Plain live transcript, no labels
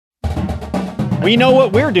We know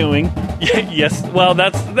what we're doing. Yes. Well,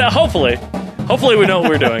 hopefully we know what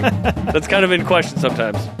we're doing. That's kind of in question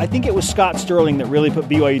sometimes. I think it was Scott Sterling that really put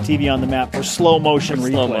BYU TV on the map for slow motion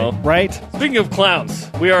replay, slow-mo. right? Speaking of clowns,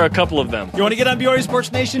 we are a couple of them. You want to get on BYU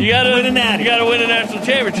Sports Nation? You gotta win a natty. You got to win a national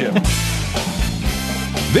championship.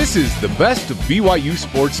 This is the best of BYU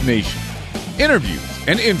Sports Nation. Interviews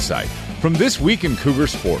and insight from this week in Cougar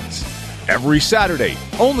sports. Every Saturday,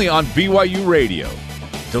 only on BYU Radio.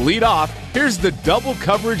 To lead off, here's the double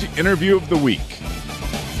coverage interview of the week.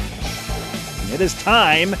 It is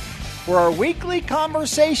time for our weekly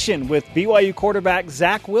conversation with BYU quarterback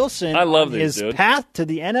Zach Wilson. I love his dude. path to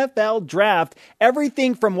the NFL draft.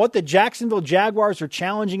 Everything from what the Jacksonville Jaguars are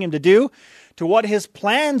challenging him to do to what his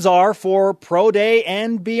plans are for Pro Day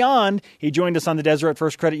and beyond. He joined us on the Deseret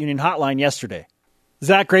First Credit Union hotline yesterday.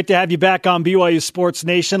 Zach, great to have you back on BYU Sports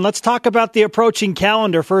Nation. Let's talk about the approaching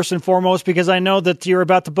calendar first and foremost, because I know that you're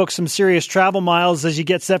about to book some serious travel miles as you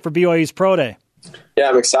get set for BYU's Pro Day. Yeah,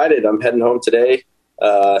 I'm excited. I'm heading home today.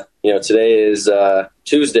 Today is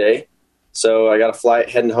Tuesday, so I got a flight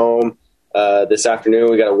heading home this afternoon.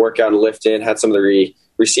 We got a workout and lift in. Had some of the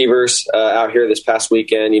receivers out here this past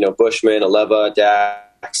weekend. Bushman, Aleva,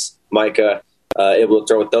 Dax, Micah. Able to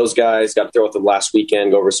throw with those guys. Got to throw with them last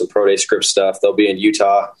weekend. Go over some pro day script stuff. They'll be in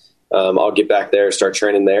Utah. I'll get back there, start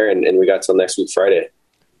training there, and we got till next week Friday.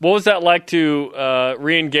 What was that like to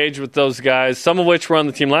re-engage with those guys, some of which were on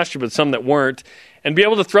the team last year, but some that weren't, and be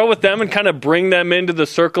able to throw with them and kind of bring them into the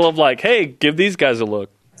circle of like, hey, give these guys a look?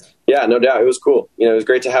 Yeah, no doubt. It was cool. It was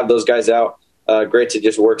great to have those guys out. Great to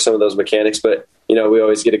just work some of those mechanics. But, we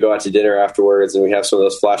always get to go out to dinner afterwards, and we have some of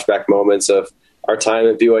those flashback moments of our time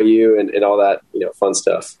at BYU and all that, fun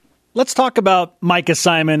stuff. Let's talk about Micah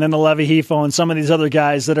Simon and Aleva Hefo and some of these other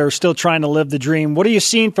guys that are still trying to live the dream. What are you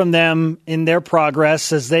seeing from them in their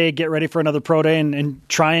progress as they get ready for another pro day and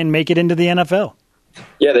try and make it into the NFL?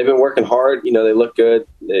 Yeah, they've been working hard. They look good.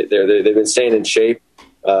 They've been staying in shape.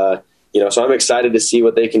 So I'm excited to see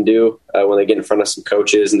what they can do when they get in front of some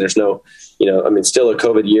coaches. And there's no, still a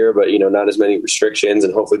COVID year, but, not as many restrictions.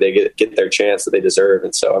 And hopefully they get their chance that they deserve.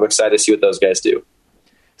 And so I'm excited to see what those guys do.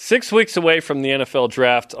 6 weeks away from the NFL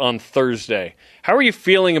draft on Thursday. How are you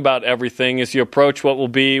feeling about everything as you approach what will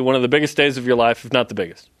be one of the biggest days of your life, if not the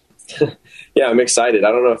biggest? Yeah, I'm excited. I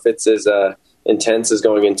don't know if it's as intense as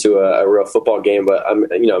going into a real football game, but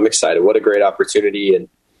I'm excited. What a great opportunity. And,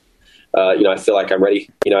 I feel like I'm ready.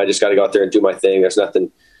 I just got to go out there and do my thing. There's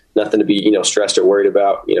nothing to be, stressed or worried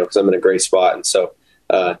about, because I'm in a great spot. And so,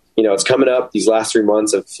 it's coming up. These last 3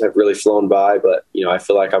 months have really flown by, but, I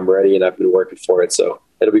feel like I'm ready and I've been working for it. So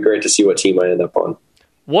it'll be great to see what team I end up on.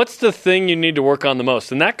 What's the thing you need to work on the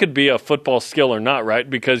most? And that could be a football skill or not, right?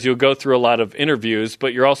 Because you'll go through a lot of interviews,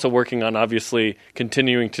 but you're also working on obviously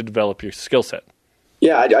continuing to develop your skill set.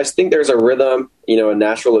 Yeah, I just think there's a rhythm, a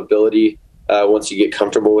natural ability once you get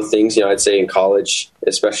comfortable with things. I'd say in college,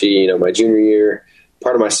 especially, my junior year,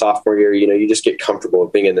 part of my sophomore year, you just get comfortable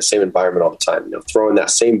with being in the same environment all the time, throwing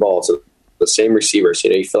that same ball to the same receivers,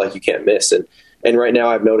 you feel like you can't miss. And right now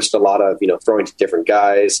I've noticed a lot of, throwing to different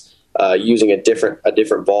guys, using a different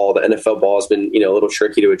ball. The NFL ball has been, a little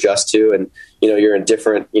tricky to adjust to. And, you're in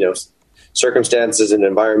different, circumstances and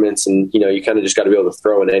environments. And, you kind of just got to be able to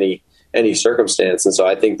throw in any circumstance. And so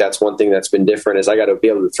I think that's one thing that's been different is I got to be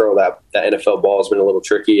able to throw that NFL ball has been a little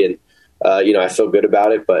tricky. And, I feel good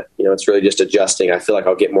about it. But, it's really just adjusting. I feel like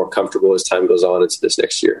I'll get more comfortable as time goes on into this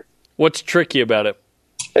next year. What's tricky about it?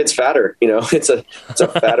 It's fatter. It's a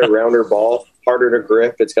fatter, rounder ball. Harder to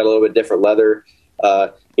grip. It's got a little bit different leather.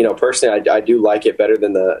 Personally, I do like it better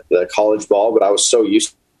than the college ball, but I was so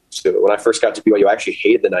used to it. When I first got to BYU, I actually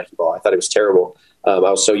hated the Nike ball. I thought it was terrible. I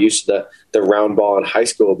was so used to the round ball in high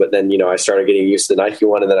school, but then, I started getting used to the Nike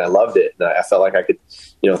one, and then I loved it. And I felt like I could,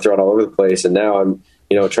 throw it all over the place. And now I'm,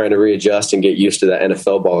 trying to readjust and get used to the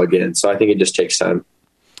NFL ball again. So I think it just takes time.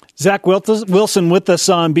 Zach Wilson with us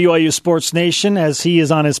on BYU Sports Nation as he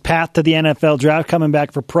is on his path to the NFL draft, coming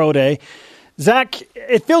back for Pro Day. Zach,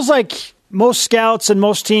 it feels like most scouts and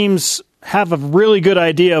most teams have a really good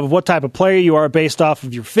idea of what type of player you are based off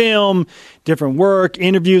of your film, different work,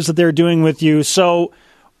 interviews that they're doing with you. So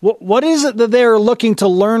what is it that they're looking to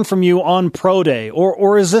learn from you on Pro Day?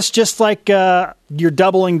 Or is this just like you're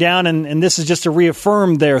doubling down and this is just to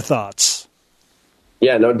reaffirm their thoughts?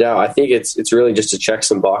 Yeah, no doubt. I think it's really just to check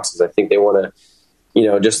some boxes. I think they want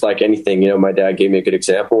to, just like anything, my dad gave me a good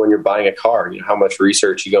example. When you're buying a car, how much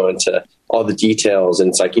research you go into all the details. And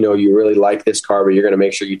it's like, you really like this car, but you're going to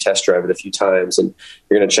make sure you test drive it a few times and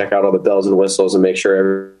you're going to check out all the bells and whistles and make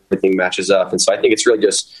sure everything matches up. And so I think it's really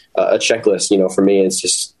just a checklist, for me. It's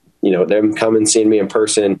just them coming, seeing me in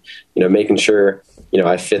person, making sure,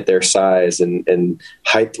 I fit their size and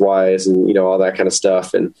height wise and, all that kind of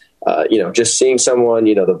stuff. And, just seeing someone,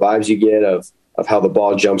 the vibes you get of how the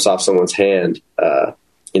ball jumps off someone's hand, I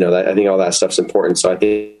think all that stuff's important. So I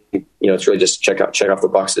think, it's really just check off the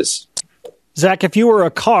boxes. Zach, if you were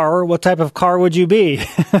a car, what type of car would you be?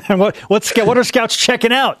 what are scouts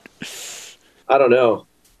checking out? I don't know.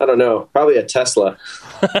 Probably a Tesla.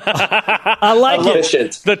 I like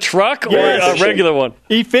efficient. The truck or a regular one?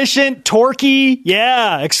 Efficient, torquey,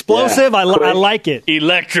 explosive. I like it.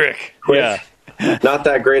 Electric. Quick. Yeah. Not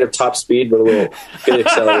that great of top speed, but a little good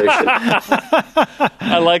acceleration.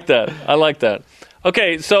 I like that.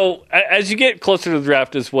 Okay, so as you get closer to the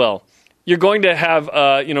draft as well, you're going to have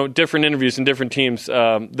different interviews and different teams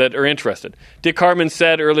that are interested. Dick Hartman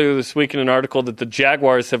said earlier this week in an article that the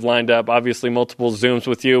Jaguars have lined up, obviously, multiple Zooms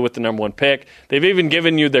with you with the number 1 pick. They've even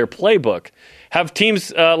given you their playbook. Have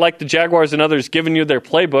teams like the Jaguars and others given you their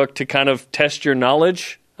playbook to kind of test your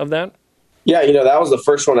knowledge of that? Yeah, that was the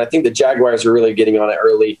first one. I think the Jaguars are really getting on it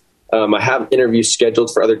early. I have interviews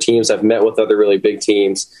scheduled for other teams. I've met with other really big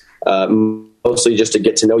teams, mostly just to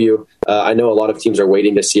get to know you. I know a lot of teams are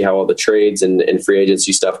waiting to see how all the trades and free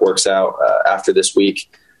agency stuff works out after this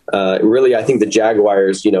week. Really, I think the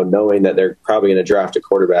Jaguars, knowing that they're probably going to draft a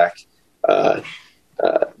quarterback,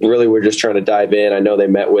 really we're just trying to dive in. I know they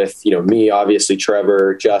met with, me, obviously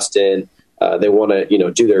Trevor, Justin. They want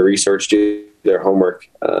to, do their research, do their homework,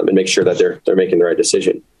 and make sure that they're making the right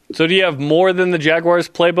decision. So do you have more than the Jaguars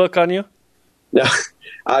playbook on you? No,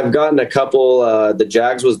 I've gotten a couple. The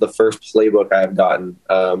Jags was the first playbook I've gotten.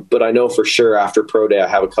 But I know for sure after Pro Day, I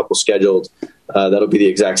have a couple scheduled. That'll be the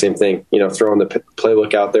exact same thing, throwing the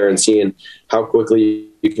playbook out there and seeing how quickly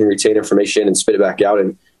you can retain information and spit it back out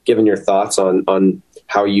and giving your thoughts on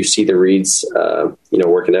how you see the reads,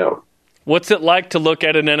 working out. What's it like to look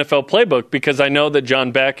at an NFL playbook? Because I know that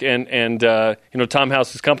John Beck and Tom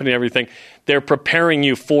House's company and everything, they're preparing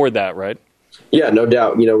you for that, right? Yeah, no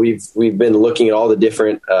doubt. We've been looking at all the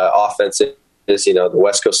different offenses, the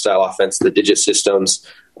West Coast style offense, the digit systems,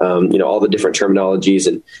 all the different terminologies.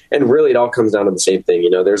 And really it all comes down to the same thing.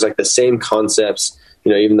 There's like the same concepts,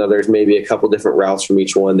 even though there's maybe a couple different routes from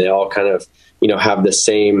each one, they all kind of, have the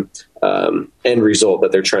same end result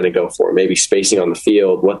that they're trying to go for, maybe spacing on the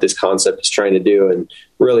field, what this concept is trying to do. And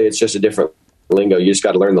really it's just a different lingo. You just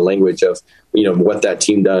got to learn the language of, what that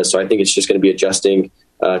team does. So I think it's just going to be adjusting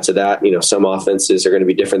to that. Some offenses are going to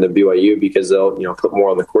be different than BYU because they'll, put more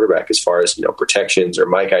on the quarterback as far as, protections or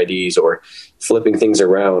mic IDs or flipping things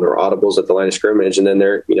around or audibles at the line of scrimmage. And then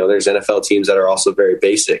there's NFL teams that are also very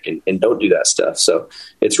basic and don't do that stuff. So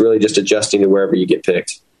it's really just adjusting to wherever you get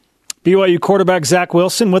picked. BYU quarterback Zach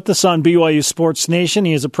Wilson with us on BYU Sports Nation.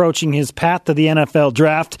 He is approaching his path to the NFL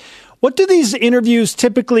draft. What do these interviews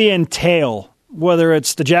typically entail, whether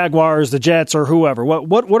it's the Jaguars, the Jets, or whoever?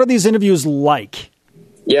 What are these interviews like?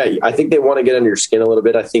 Yeah, I think they want to get under your skin a little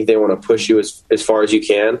bit. I think they want to push you as far as you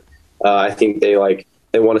can. I think they want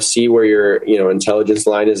to see where your intelligence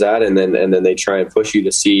line is at, and then they try and push you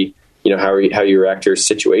to see how you react to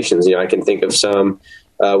situations. I can think of some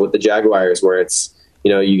with the Jaguars where it's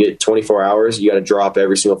you get 24 hours, you got to drop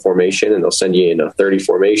every single formation, and they'll send you 30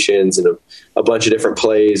 formations and a bunch of different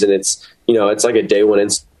plays, and it's it's like a day one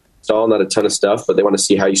install, not a ton of stuff, but they want to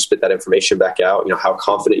see how you spit that information back out, how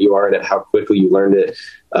confident you are in it, how quickly you learned it,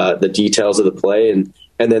 the details of the play. And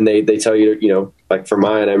then they tell you, like for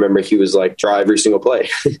mine, I remember he was like, draw every single play.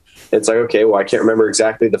 It's like, okay, well, I can't remember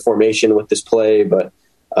exactly the formation with this play, but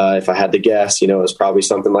if I had to guess, it was probably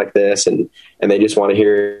something like this. And they just want to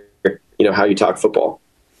hear, how you talk football.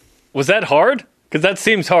 Was that hard? Because that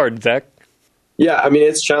seems hard, Zach. Yeah, I mean,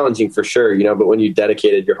 it's challenging for sure, but when you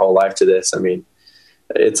dedicated your whole life to this, I mean,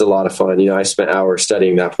 it's a lot of fun. I spent hours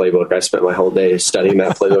studying that playbook. I spent my whole day studying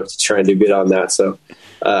that playbook to try and do good on that. So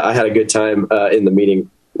I had a good time in the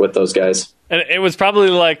meeting with those guys. And it was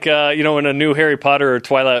probably like, when a new Harry Potter or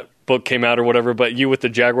Twilight book came out or whatever, but you with the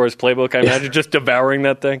Jaguars playbook, I imagine just devouring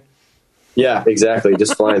that thing. Yeah, exactly.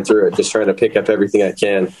 Just flying through it, just trying to pick up everything I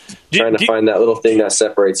can, trying to find that little thing that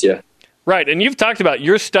separates you. Right. And you've talked about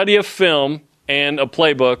your study of film and a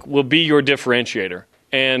playbook will be your differentiator.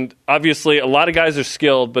 And obviously, a lot of guys are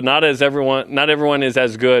skilled, but not everyone is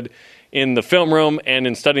as good in the film room and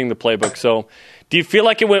in studying the playbook. So do you feel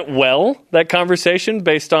like it went well, that conversation,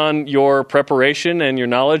 based on your preparation and your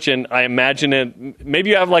knowledge? And I imagine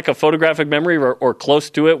maybe you have like a photographic memory or close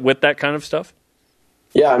to it with that kind of stuff?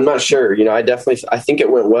 Yeah, I'm not sure. I think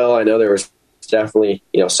it went well. I know there was definitely,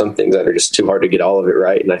 some things that are just too hard to get all of it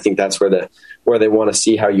right. And I think that's where they want to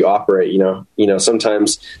see how you operate.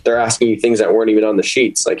 Sometimes they're asking you things that weren't even on the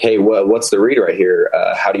sheets. Like, hey, what's the read right here?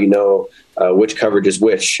 How do you know which coverage is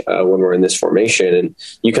which when we're in this formation? And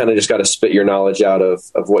you kind of just got to spit your knowledge out of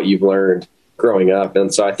what you've learned growing up.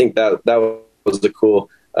 And so I think that was the cool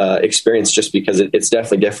experience, just because it's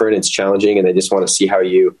definitely different. It's challenging, and they just want to see how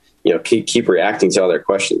you keep reacting to all their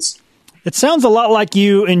questions. It sounds a lot like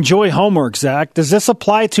you enjoy homework, Zach. Does this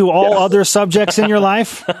apply to all other subjects in your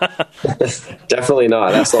life? Definitely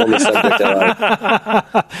not. That's the only subject I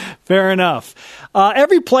like. Fair enough.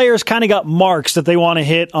 Every player's kind of got marks that they want to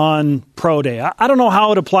hit on pro day. I don't know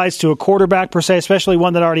how it applies to a quarterback per se, especially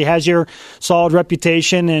one that already has your solid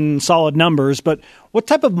reputation and solid numbers. But what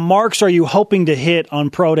type of marks are you hoping to hit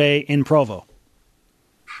on pro day in Provo?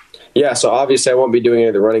 Yeah, so obviously I won't be doing any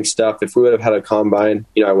of the running stuff. If we would have had a combine,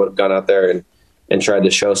 I would have gone out there and tried to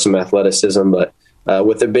show some athleticism. But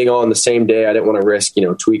with it being all on the same day, I didn't want to risk,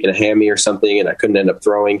 tweaking a hammy or something, and I couldn't end up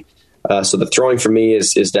throwing. So the throwing for me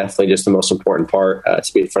is definitely just the most important part,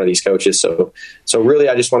 to be in front of these coaches. So really,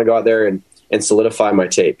 I just want to go out there and solidify my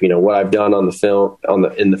tape. What I've done on the film,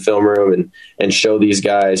 in the film room, and show these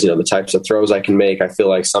guys, the types of throws I can make. I feel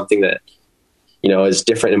like something that is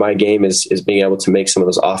different in my game is being able to make some of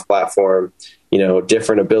those off-platform,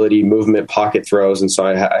 different ability, movement, pocket throws. And so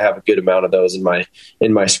I have a good amount of those in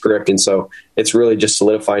my script. And so it's really just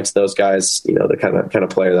solidifying to those guys, the kind of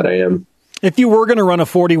player that I am. If you were going to run a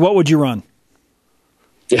 40, what would you run?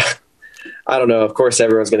 Yeah, I don't know. Of course,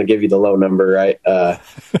 everyone's going to give you the low number, right?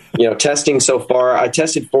 Testing so far, I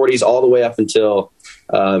tested 40s all the way up until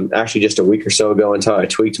actually just a week or so ago, until I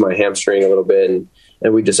tweaked my hamstring a little bit,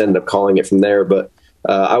 and we just ended up calling it from there. But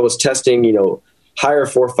I was testing, higher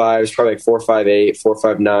 4.5s, probably like 4.58,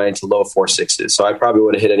 4.59 to low 4.6s. So I probably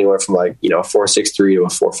would have hit anywhere from a 4.63 to a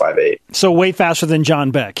 4.58. So way faster than John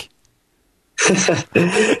Beck.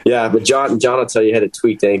 Yeah, but John will tell you he had a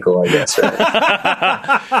tweaked ankle, I guess.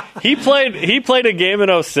 Right? He played a game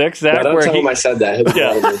in 06. Zach, don't tell him I said that.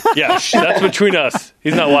 Yeah, that's between us.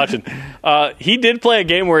 He's not watching. He did play a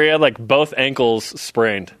game where he had both ankles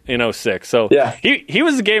sprained in 06. So yeah, he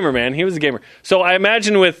was a gamer, man. He was a gamer. So I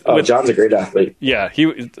imagine with John's a great athlete. Yeah,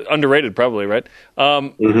 he underrated probably, right?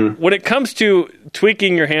 When it comes to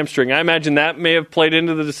tweaking your hamstring, I imagine that may have played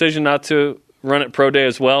into the decision not to run at pro day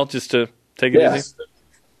as well, just to take it easy.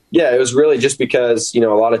 Yeah, it was really just because, a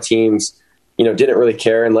lot of teams, didn't really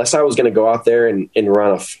care unless I was going to go out there and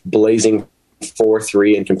run a blazing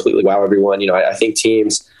 4.3 and completely wow everyone. I think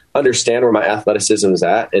teams understand where my athleticism is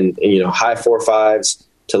at, and high 4.5s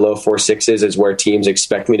to low 4.6s is where teams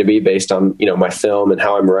expect me to be based on, my film and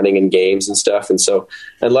how I'm running in games and stuff. And so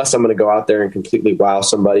unless I'm going to go out there and completely wow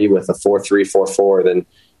somebody with a 4.3, 4.4, then,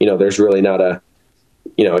 there's really not a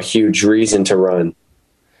huge reason to run.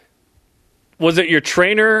 Was it your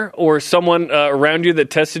trainer or someone around you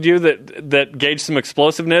that tested you that gauged some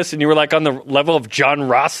explosiveness, and you were on the level of John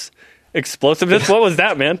Ross explosiveness? What was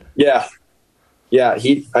that, man? Yeah.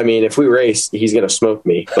 If we race, he's going to smoke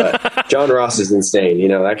me. But John Ross is insane.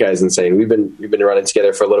 That guy's insane. We've been running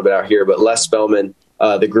together for a little bit out here. But Les Spellman,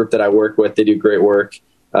 the group that I work with, they do great work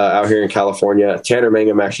out here in California. Tanner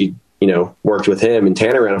Mangum actually, worked with him, and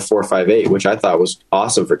Tanner ran a 4.58, which I thought was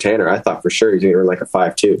awesome for Tanner. I thought for sure he was going to run a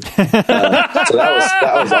 5.2. So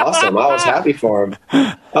that was awesome. I was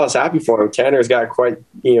happy for him. Tanner's got quite,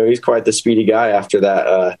 he's quite the speedy guy after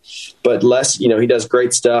that. But Les, he does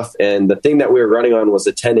great stuff. And the thing that we were running on was the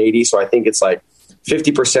 1080. So I think it's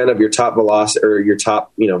 50% of your top velocity, or your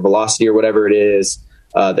top, velocity or whatever it is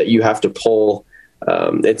that you have to pull.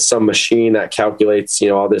 It's some machine that calculates,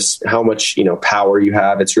 all this, how much, power you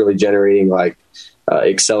have. It's really generating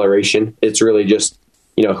acceleration. It's really just,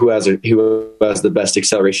 who has the best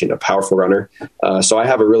acceleration, a powerful runner. So I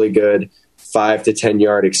have a really good 5 to 10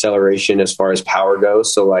 yard acceleration as far as power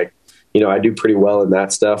goes. So I do pretty well in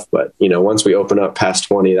that stuff. But, once we open up past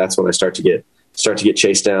 20, that's when I start to get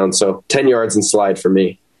chased down. So 10 yards and slide for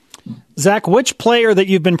me. Zach, which player that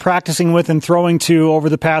you've been practicing with and throwing to over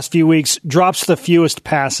the past few weeks drops the fewest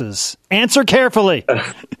passes? Answer carefully.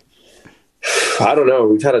 I don't know.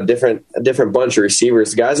 We've had a different bunch of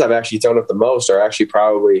receivers. The guys I've actually thrown at the most are actually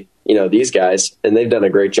probably, these guys, and they've done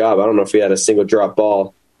a great job. I don't know if we had a single drop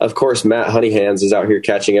ball. Of course, Matt Honeyhands is out here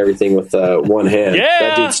catching everything with one hand. Yeah!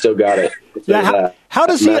 That dude still got it. Yeah, how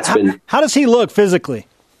does he look physically?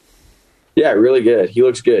 Yeah, really good. He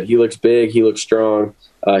looks good. He looks big. He looks strong.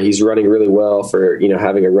 He's running really well for,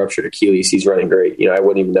 having a ruptured Achilles. He's running great. I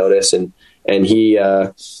wouldn't even notice. And he,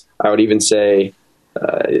 I would even say,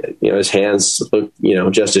 his hands look,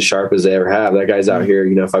 just as sharp as they ever have. That guy's out here,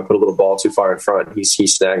 if I put a little ball too far in front, he's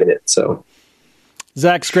snagging it. So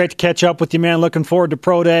Zach, it's great to catch up with you, man. Looking forward to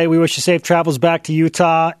Pro Day. We wish you safe travels back to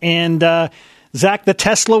Utah. And Zach, the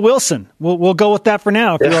Tesla Wilson. We'll go with that for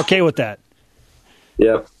now, if you're okay with that.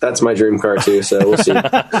 Yep, that's my dream car too, so we'll see.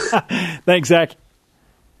 Thanks, Zach.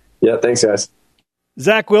 Yeah, thanks, guys.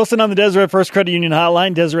 Zach Wilson on the Deseret First Credit Union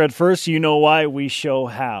Hotline. Deseret First, you know why, we show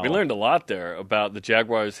how. We learned a lot there about the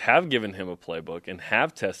Jaguars have given him a playbook and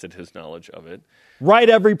have tested his knowledge of it. Write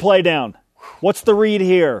every play down. What's the read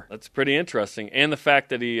here? That's pretty interesting. And the fact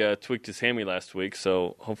that he tweaked his hammy last week,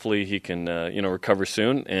 so hopefully he can recover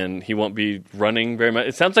soon, and he won't be running very much.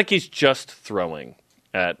 It sounds like he's just throwing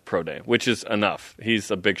at Pro Day, which is enough. He's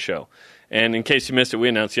a big show. And in case you missed it, we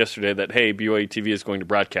announced yesterday that, hey, BYU TV is going to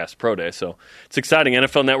broadcast Pro Day. So it's exciting.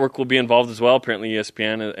 NFL Network will be involved as well, apparently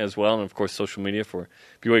ESPN as well, and, of course, social media for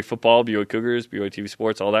BYU football, BYU Cougars, BYU TV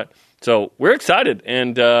Sports, all that. So we're excited.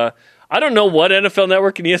 And I don't know what NFL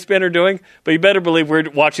Network and ESPN are doing, but you better believe we're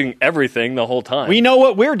watching everything the whole time. We know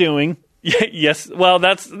what we're doing. Yes. Well,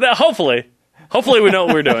 hopefully. Hopefully we know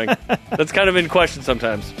what we're doing. That's kind of in question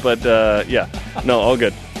sometimes. But, all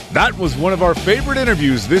good. That was one of our favorite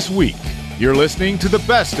interviews this week. You're listening to the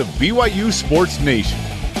best of BYU Sports Nation.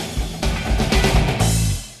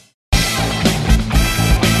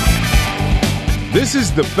 This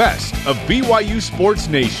is the best of BYU Sports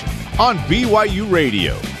Nation on BYU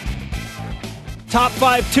Radio. Top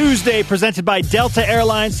 5 Tuesday presented by Delta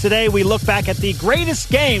Airlines. Today we look back at the greatest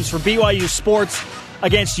games for BYU sports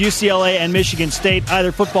against UCLA and Michigan State,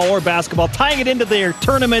 either football or basketball, tying it into their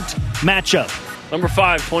tournament matchup. Number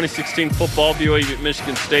 5, 2016 football, BYU beat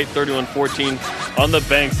Michigan State 31-14 on the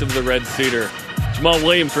banks of the Red Cedar. Jamal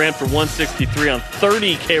Williams ran for 163 on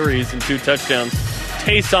 30 carries and 2 touchdowns.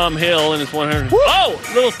 Taysom Hill in his 100. Oh,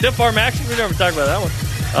 little stiff arm action. We never talked about that one.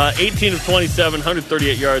 18 of 27,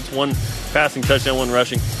 138 yards, 1 passing touchdown, 1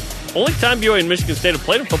 rushing. Only time BYU and Michigan State have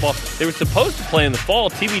played in football. They were supposed to play in the fall.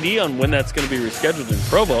 TBD on when that's going to be rescheduled in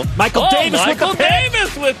Provo. Michael Davis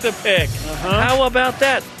with the pick. How about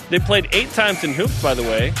that? They played 8 times in hoops, by the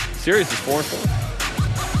way. Series is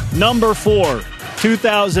 4-4. Number 4,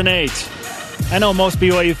 2008. I know most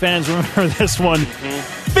BYU fans remember this one.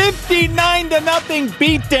 59-0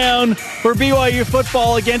 beatdown for BYU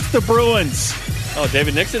football against the Bruins. Oh,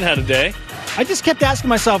 David Nixon had a day. I just kept asking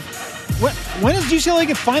myself, when is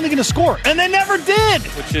UCLA finally going to score? And they never did!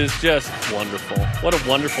 Which is just wonderful. What a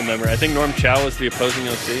wonderful memory. I think Norm Chow was the opposing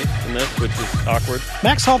OC in this, which is awkward.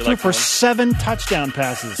 Max Hall threw for 7 touchdown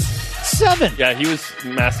passes. 7! Yeah, he was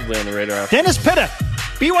massively on the radar after. Dennis Pitta.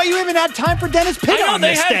 BYU even had time for Dennis Pitta on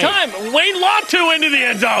this day. They had time. Wayne Latu into the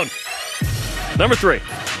end zone. Number 3.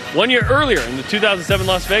 1 year earlier in the 2007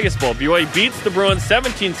 Las Vegas Bowl, BYU beats the Bruins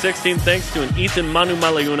 17-16 thanks to an Ethan Manu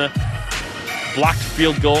Maleuna blocked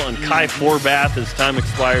field goal on Kai Forbath as time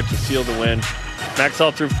expired to seal the win. Max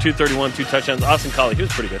Hall threw for 231, 2 touchdowns. Austin Collie, he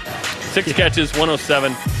was pretty good. 6 catches,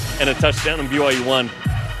 107, and a touchdown, and BYU won.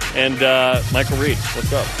 And Michael Reed,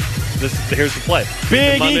 what's up? Here's the play.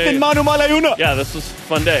 Big Ethan Manu Maleuna. Yeah, this was a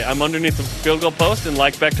fun day. I'm underneath the field goal post, and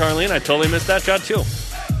like Beck Tarleen, I totally missed that shot too.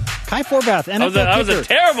 Kai Forbath, NFL kicker. That was a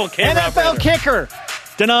terrible kicker. NFL kicker.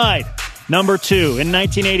 Denied. Number 2, in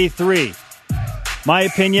 1983. My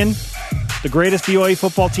opinion, the greatest BYU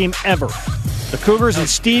football team ever. The Cougars and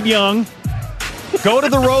Steve Young go to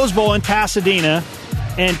the Rose Bowl in Pasadena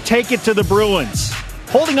and take it to the Bruins.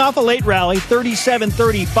 Holding off a late rally,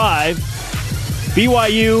 37-35.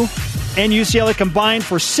 BYU and UCLA combined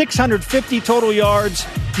for 650 total yards.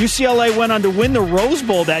 UCLA went on to win the Rose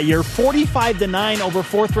Bowl that year, 45-9 over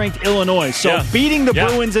 4th-ranked Illinois. So beating the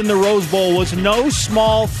Bruins in the Rose Bowl was no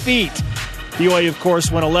small feat. BYU, of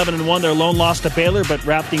course, went 11-1. Their lone loss to Baylor, but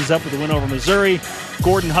wrapped things up with a win over Missouri.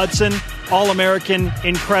 Gordon Hudson, All-American,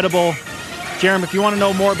 incredible. Jeremy, if you want to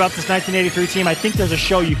know more about this 1983 team, I think there's a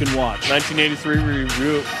show you can watch. 1983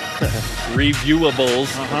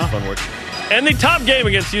 reviewables. That's a fun word. And the top game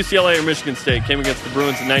against UCLA or Michigan State came against the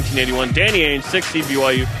Bruins in 1981. Danny Ainge, 6-seed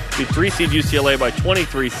BYU, beat 3-seed UCLA by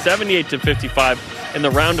 23, 78-55 in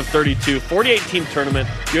the round of 32. 48-team tournament.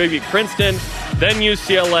 BYU beat Princeton, then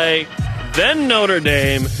UCLA, then Notre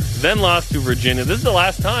Dame, then lost to Virginia. This is the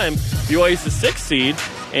last time BYU's the 6th seed,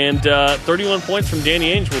 and 31 points from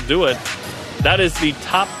Danny Ainge will do it. That is the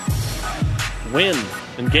top win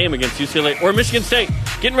in game against UCLA or Michigan State.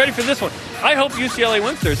 Getting ready for this one. I hope UCLA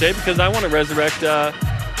wins Thursday because I want to resurrect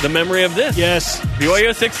the memory of this. Yes. BYU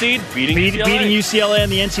 6th seed, beating UCLA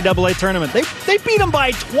in the NCAA tournament. They beat them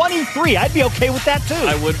by 23. I'd be okay with that, too.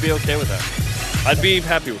 I would be okay with that. I'd be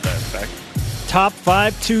happy with that, in fact. Top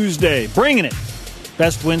 5 Tuesday. Bringing it.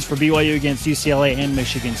 Best wins for BYU against UCLA and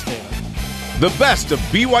Michigan State. The best of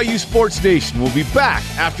BYU Sports Nation will be back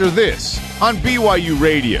after this on BYU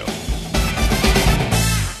Radio.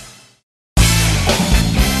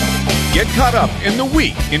 Get caught up in the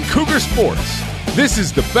week in Cougar sports. This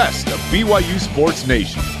is the best of BYU Sports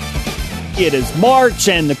Nation. It is March,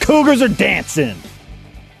 and the Cougars are dancing.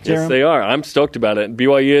 Yes, they are. I'm stoked about it.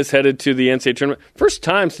 BYU is headed to the NCAA tournament. First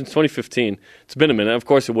time since 2015. It's been a minute. Of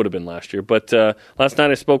course, it would have been last year. But last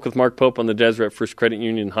night I spoke with Mark Pope on the Deseret First Credit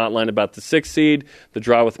Union hotline about the 6th seed, the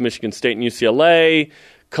draw with Michigan State and UCLA,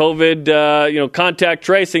 COVID, contact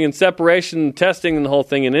tracing and separation, testing, and the whole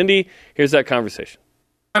thing in Indy. Here's that conversation.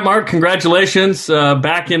 Hi, Mark. Congratulations.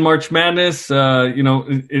 Back in March Madness.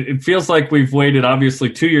 It feels like we've waited, obviously,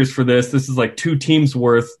 2 years for this. This is like 2 teams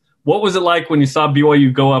worth. What was it like when you saw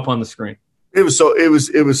BYU go up on the screen? It was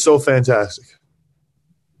so fantastic.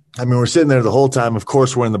 I mean, we're sitting there the whole time. Of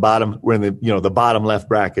course, we're in the bottom bottom left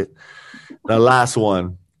bracket, the last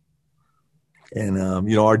one. And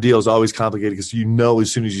our deal is always complicated because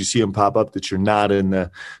as soon as you see them pop up that you're not in the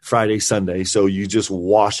Friday, Sunday. So you just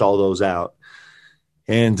wash all those out.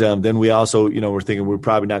 And then we also, we're thinking we're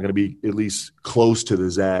probably not going to be at least close to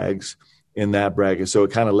the Zags in that bracket. So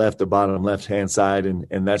it kind of left the bottom left-hand side,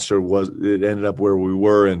 and that sure was – it ended up where we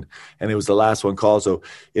were, and it was the last one called. So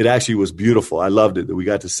it actually was beautiful. I loved it that we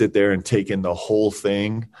got to sit there and take in the whole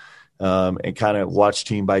thing and kind of watch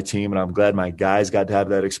team by team. And I'm glad my guys got to have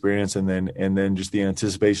that experience, and then just the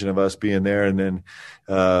anticipation of us being there. And then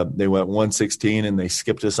they went 116, and they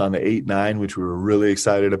skipped us on the 8-9, which we were really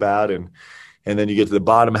excited about. And then you get to the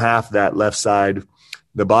bottom half of that left side –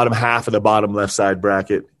 the bottom half of the bottom left side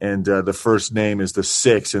bracket, and the first name is the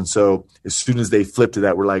 6. And so as soon as they flipped to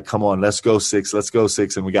that, we're like, come on, let's go 6,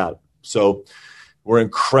 and we got it. So we're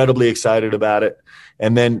incredibly excited about it.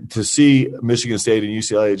 And then to see Michigan State and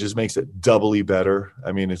UCLA, it just makes it doubly better.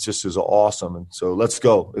 I mean, it's just as awesome. And so let's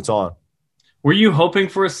go. It's on. Were you hoping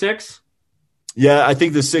for a 6? Yeah, I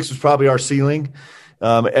think the 6 was probably our ceiling.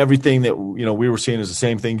 Everything that we were seeing is the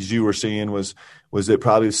same things you were seeing was that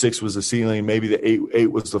probably the 6 was the ceiling, maybe the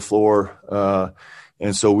 8 was the floor,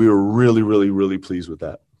 and so we were really, really, really pleased with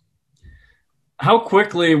that. How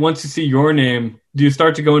quickly, once you see your name, do you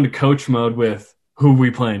start to go into coach mode with who we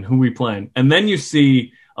playing, and then you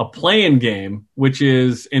see a play-in game, which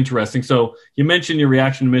is interesting. So you mentioned your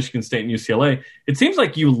reaction to Michigan State and UCLA. It seems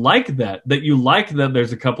like you like that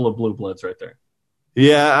there's a couple of blue bloods right there.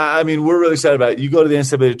 Yeah, I mean, we're really excited about it. You go to the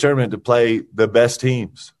NCAA tournament to play the best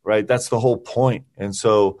teams, right? That's the whole point. And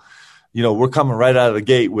so, we're coming right out of the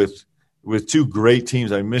gate with 2 great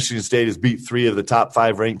teams. I mean, Michigan State has beat 3 of the top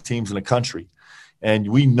 5 ranked teams in the country. And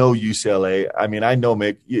we know UCLA. I mean, I know,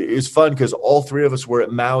 Mick. It's fun because all 3 of us were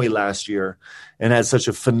at Maui last year and had such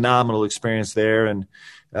a phenomenal experience there. And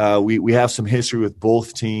we have some history with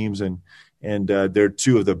both teams, and they're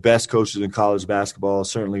 2 of the best coaches in college basketball,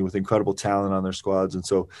 certainly with incredible talent on their squads. And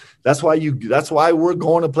so that's why we're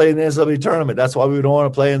going to play in the NCAA tournament. That's why we don't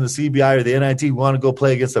want to play in the CBI or the NIT. We want to go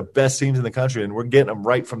play against the best teams in the country, and we're getting them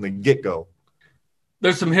right from the get-go.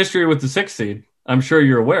 There's some history with the 6th seed. I'm sure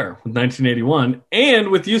you're aware, with 1981 and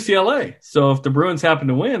with UCLA. So if the Bruins happen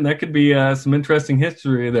to win, that could be some interesting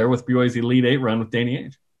history there with BYU's Elite 8 run with Danny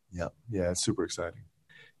Ainge. Yeah, it's super exciting.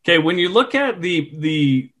 Okay, when you look at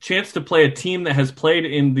the chance to play a team that has played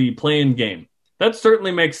in the play-in game, that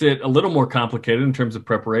certainly makes it a little more complicated in terms of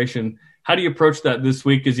preparation. How do you approach that this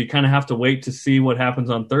week, as you kind of have to wait to see what happens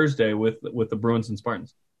on Thursday with the Bruins and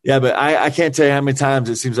Spartans? Yeah, but I can't tell you how many times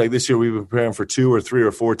it seems like this year we've been preparing for 2 or 3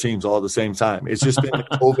 or 4 teams all at the same time. It's just been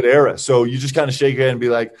the COVID era. So you just kind of shake your head and be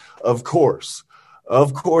like, of course we're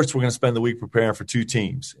going to spend the week preparing for 2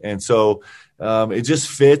 teams. And so it just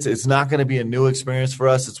fits. It's not going to be a new experience for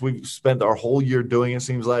us. We've spent our whole year doing it,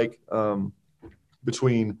 seems like,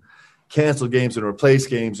 between canceled games and replaced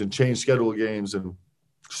games and changed schedule games. And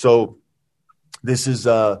so this is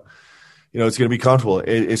it's going to be comfortable.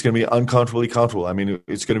 It's going to be uncomfortably comfortable. I mean,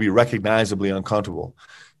 it's going to be recognizably uncomfortable.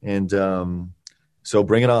 And so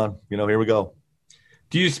bring it on. Here we go.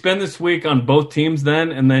 Do you spend this week on both teams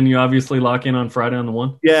then, and then you obviously lock in on Friday on the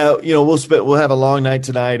one? Yeah, we'll have a long night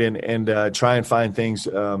tonight and try and find things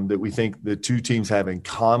that we think the 2 teams have in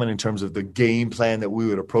common in terms of the game plan that we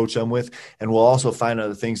would approach them with, and we'll also find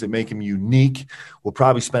other things that make them unique. We'll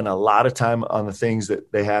probably spend a lot of time on the things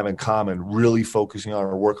that they have in common, really focusing on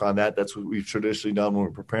our work on that. That's what we've traditionally done when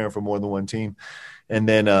we're preparing for more than one team. And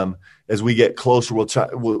then as we get closer, we'll try.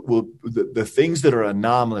 The things that are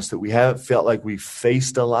anomalous that we haven't felt like we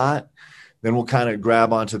faced a lot, then we'll kind of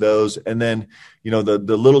grab onto those. And then,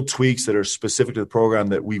 the little tweaks that are specific to the program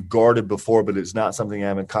that we've guarded before, but it's not something I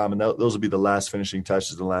have in common. Those will be the last finishing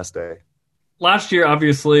touches the last day. Last year,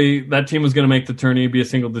 obviously, that team was going to make the tourney, be a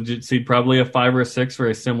single-digit seed, probably a 5 or a 6 for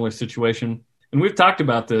a similar situation. And we've talked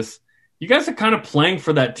about this. You guys are kind of playing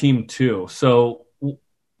for that team too. So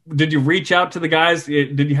did you reach out to the guys?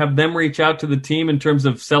 Did you have them reach out to the team in terms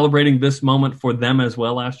of celebrating this moment for them as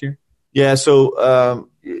well last year? Yeah. So,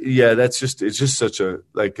 it's just such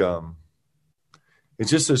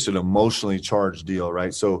an emotionally charged deal,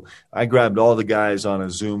 right? So I grabbed all the guys on a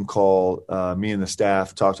Zoom call, me and the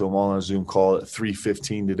staff, talked to them all on a Zoom call at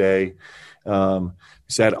 3:15 today.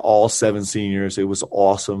 Said all 7 seniors. It was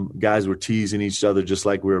awesome. Guys were teasing each other just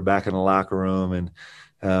like we were back in the locker room.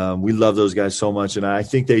 And we love those guys so much. And I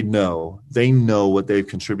think they know what they've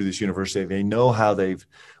contributed to this university. They know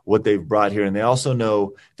what they've brought here. And they also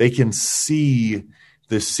know they can see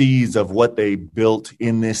the seeds of what they built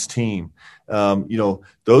in this team.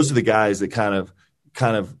 Those are the guys that kind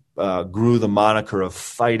of grew the moniker of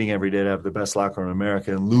fighting every day to have the best locker room in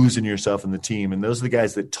America and losing yourself in the team. And those are the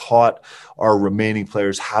guys that taught our remaining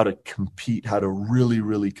players how to compete, how to really,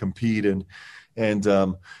 really compete. And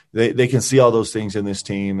they can see all those things in this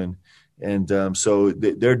team. So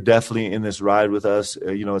they're definitely in this ride with us.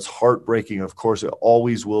 It's heartbreaking. Of course, it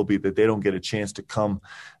always will be that they don't get a chance to come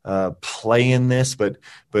play in this, but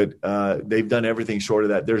they've done everything short of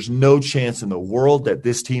that. There's no chance in the world that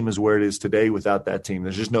this team is where it is today without that team.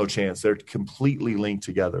 There's just no chance. They're completely linked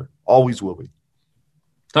together. Always will be.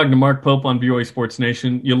 Talking to Mark Pope on BYU Sports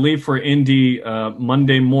Nation. You leave for Indy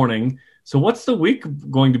Monday morning. So what's the week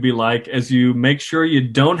going to be like as you make sure you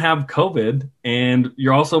don't have COVID and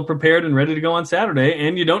you're also prepared and ready to go on Saturday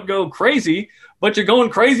and you don't go crazy, but you're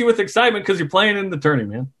going crazy with excitement because you're playing in the tourney,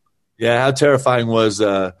 man? Yeah, how terrifying was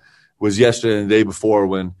yesterday and the day before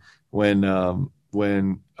when I'm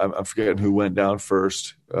forgetting who went down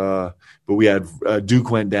first, but we had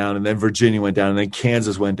Duke went down and then Virginia went down and then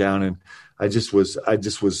Kansas went down, and I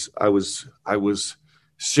was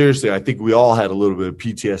seriously, I think we all had a little bit of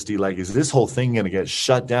PTSD. Like, is this whole thing going to get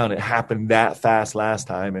shut down? It happened that fast last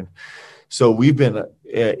time. And so we've been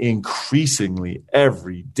increasingly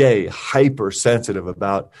every day hypersensitive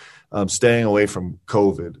about staying away from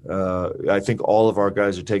COVID. I think all of our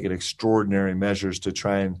guys are taking extraordinary measures to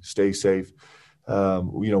try and stay safe.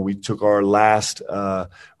 We took our last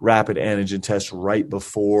rapid antigen test right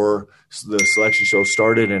before the selection show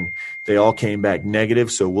started, and they all came back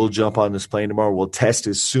negative. So we'll jump on this plane tomorrow. We'll test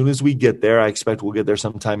as soon as we get there. I expect we'll get there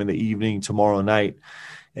sometime in the evening tomorrow night.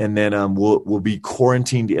 And then we'll be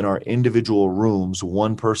quarantined in our individual rooms,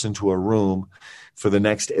 one person to a room, for the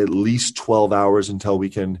next at least 12 hours until we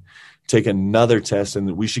can take another test,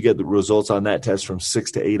 and we should get the results on that test from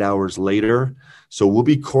 6 to 8 hours later. So we'll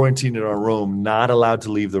be quarantined in our room, not allowed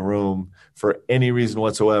to leave the room for any reason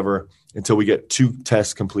whatsoever until we get 2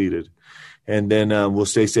 tests completed. And then we'll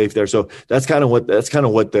stay safe there. So that's kind of what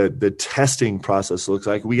the testing process looks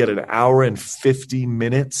like. We get an hour and 50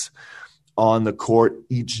 minutes on the court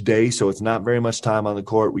each day, so it's not very much time on the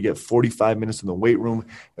court. We get 45 minutes in the weight room,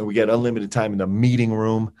 and we get unlimited time in the meeting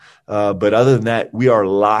room. But other than that, we are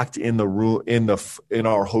locked in the room in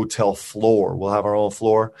our hotel floor. We'll have our own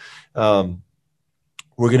floor.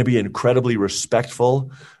 We're going to be incredibly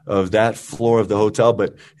respectful of that floor of the hotel,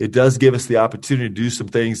 but it does give us the opportunity to do some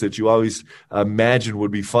things that you always imagine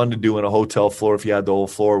would be fun to do in a hotel floor if you had the whole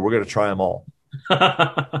floor. We're going to try them all.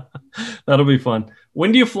 That'll be fun.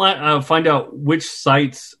 When do you find out which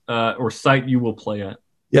sites or site you will play at?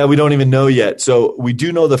 Yeah, we don't even know yet. So we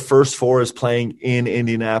do know the first 4 is playing in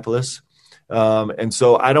Indianapolis. And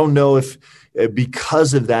so I don't know if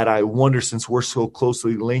because of that, I wonder, since we're so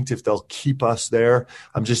closely linked, if they'll keep us there.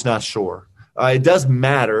 I'm just not sure. It does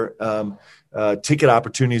matter. Ticket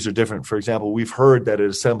opportunities are different. For example, we've heard that at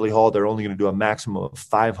Assembly Hall, they're only going to do a maximum of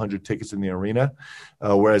 500 tickets in the arena,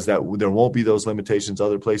 whereas that there won't be those limitations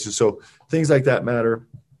other places. So things like that matter.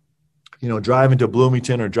 Driving to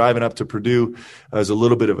Bloomington or driving up to Purdue is a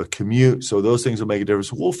little bit of a commute. So those things will make a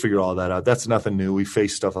difference. We'll figure all that out. That's nothing new. We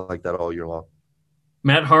face stuff like that all year long.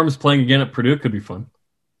 Matt Harms playing again at Purdue could be fun.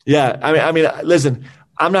 Yeah. I mean, listen,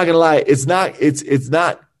 I'm not going to lie. It's not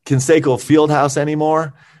Conseco Fieldhouse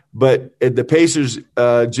anymore. But at the Pacers,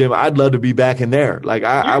 Jim, I'd love to be back in there. Like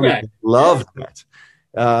I would love that.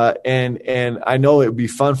 And I know it would be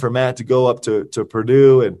fun for Matt to go up to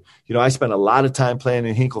Purdue. And, I spent a lot of time playing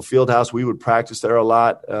in Hinkle Fieldhouse. We would practice there a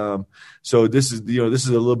lot. So this is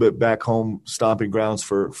a little bit back home stomping grounds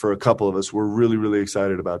for a couple of us. We're really, really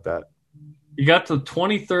excited about that. You got the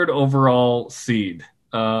 23rd overall seed.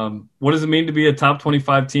 What does it mean to be a top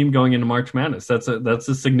 25 team going into March Madness? That's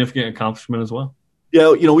a significant accomplishment as well.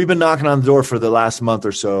 Yeah, we've been knocking on the door for the last month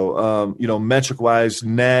or so. Metric-wise,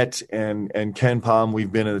 net and Ken Palm,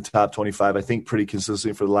 we've been in the top 25, I think, pretty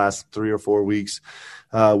consistently for the last 3 or 4 weeks.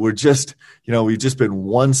 We're just, we've just been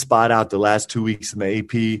one spot out the last 2 weeks in the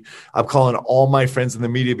AP. I'm calling all my friends in the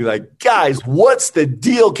media, be like, guys, what's the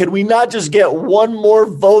deal? Can we not just get one more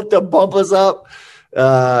vote to bump us up?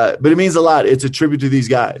 But it means a lot. It's a tribute to these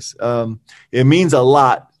guys. It means a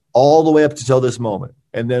lot all the way up until this moment.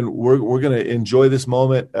 And then we're going to enjoy this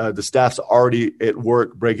moment. The staff's already at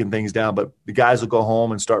work breaking things down, but the guys will go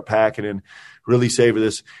home and start packing and really savor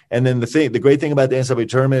this. And then the great thing about the NCAA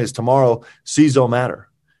tournament is tomorrow, seeds don't matter.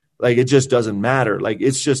 Like, it just doesn't matter. Like,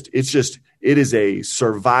 it is a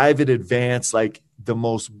survive and advance, like the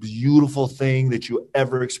most beautiful thing that you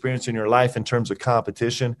ever experienced in your life in terms of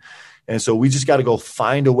competition. And so we just got to go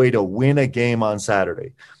find a way to win a game on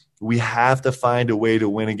Saturday. We have to find a way to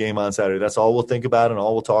win a game on Saturday. That's all we'll think about and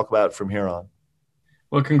all we'll talk about from here on.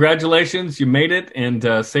 Well, congratulations. You made it, and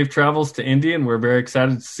safe travels to Indy, and we're very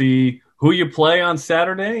excited to see who you play on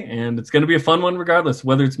Saturday, and it's going to be a fun one regardless,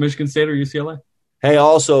 whether it's Michigan State or UCLA. Hey,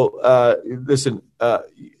 also, listen,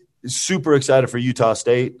 super excited for Utah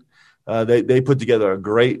State. They put together a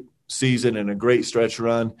great season and a great stretch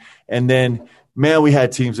run, and then – man, we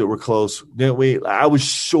had teams that were close, didn't we? I was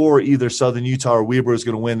sure either Southern Utah or Weber was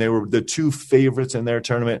going to win. They were the two favorites in their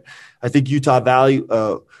tournament. I think Utah Valley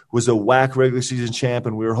was a WAC regular season champ,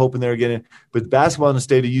 and we were hoping they were getting. But basketball in the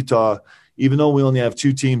state of Utah, even though we only have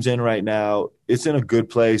 2 teams in right now, it's in a good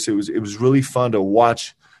place. It was really fun to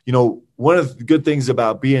watch. One of the good things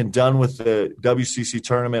about being done with the WCC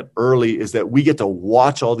tournament early is that we get to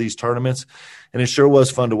watch all these tournaments. And it sure was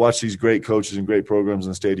fun to watch these great coaches and great programs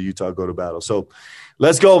in the state of Utah go to battle. So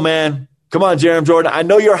let's go, man. Come on, Jerem Jordan. I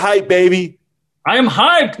know you're hyped, baby. I am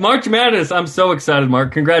hyped. March Madness. I'm so excited,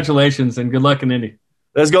 Mark. Congratulations and good luck in Indy.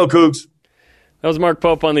 Let's go, Cougs. That was Mark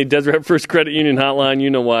Pope on the Deseret First Credit Union hotline. You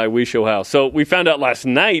know why, we show how. So we found out last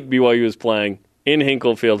night BYU is playing in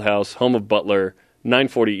Hinkle Fieldhouse, home of Butler,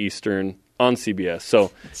 9:40 Eastern on CBS.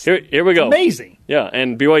 So here we go. Amazing. Yeah,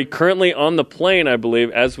 and BYU currently on the plane, I believe,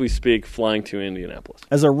 as we speak, flying to Indianapolis.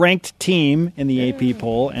 As a ranked team in the AP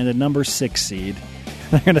poll and a number 6 seed,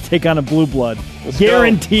 they're going to take on a blue blood.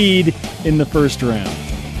 Guaranteed in the first round.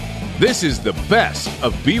 This is the best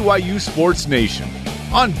of BYU Sports Nation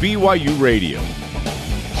on BYU Radio.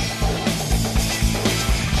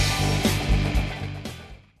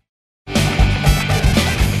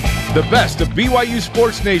 The best of BYU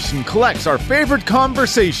Sports Nation collects our favorite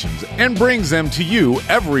conversations and brings them to you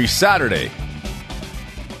every Saturday.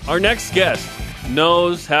 Our next guest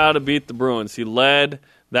knows how to beat the Bruins. He led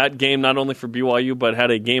that game not only for BYU, but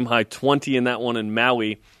had a game-high 20 in that one in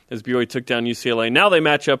Maui as BYU took down UCLA. Now they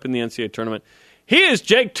match up in the NCAA tournament. He is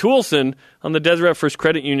Jake Toulson on the Deseret First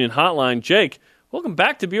Credit Union hotline. Jake, welcome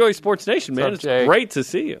back to BYU Sports Nation, man. It's great to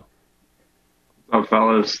see you. What's up,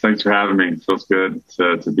 fellas? Thanks for having me. It feels good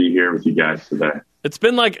to be here with you guys today. It's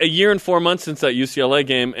been like a year and 4 months since that UCLA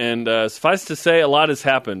game, and suffice to say, a lot has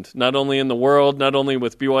happened, not only in the world, not only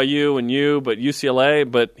with BYU and you, but UCLA.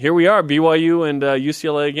 But here we are, BYU and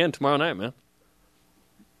UCLA again tomorrow night, man.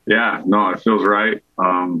 Yeah, no, it feels right.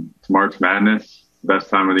 It's March Madness, best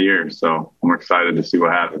time of the year, so I'm excited to see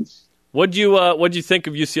what happens. What'd you think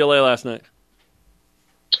of UCLA last night?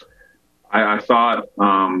 I thought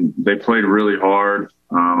they played really hard.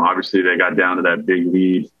 Obviously, they got down to that big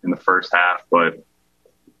lead in the first half, but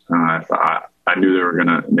I knew they were going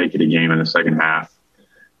to make it a game in the second half.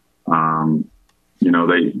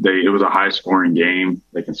 It was a high-scoring game.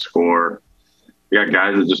 They can score. They got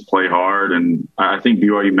guys that just play hard, and I think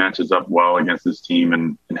BYU matches up well against this team,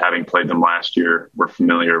 and having played them last year, we're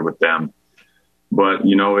familiar with them. But,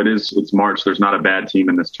 it's March. There's not a bad team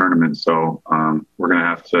in this tournament, so we're going to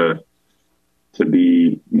have to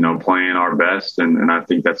be, playing our best, and I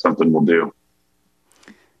think that's something we'll do.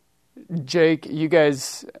 Jake, you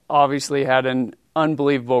guys obviously had an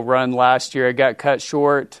unbelievable run last year. It got cut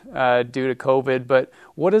short due to COVID, but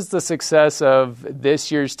what does the success of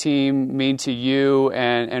this year's team mean to you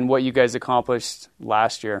and what you guys accomplished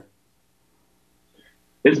last year?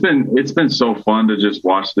 It's been so fun to just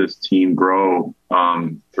watch this team grow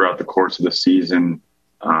throughout the course of the season.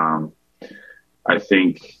 I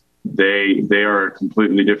think they are a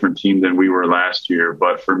completely different team than we were last year.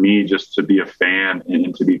 But for me, just to be a fan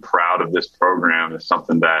and to be proud of this program is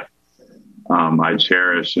something that I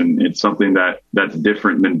cherish. And it's something that's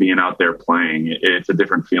different than being out there playing. It's a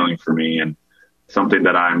different feeling for me and something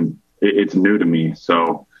that it's new to me.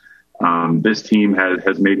 So this team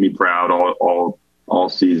has made me proud all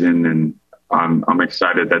season. And I'm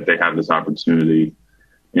excited that they have this opportunity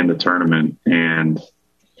in the tournament. And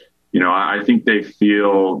I think they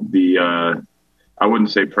feel the I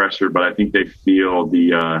wouldn't say pressure, but I think they feel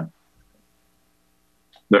the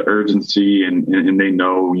urgency and they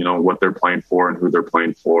know, what they're playing for and who they're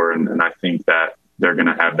playing for. And I think that they're going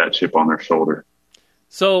to have that chip on their shoulder.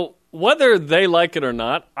 So whether they like it or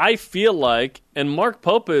not, I feel like, and Mark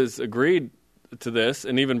Pope has agreed to this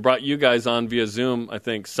and even brought you guys on via Zoom, I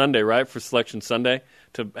think Sunday, right? For Selection Sunday,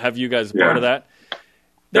 to have you guys part of that.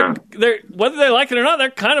 They're, whether they like it or not, they're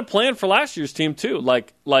kind of playing for last year's team too.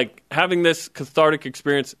 Like having this cathartic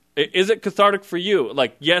experience. Is it cathartic for you?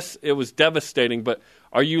 Like, yes, it was devastating, but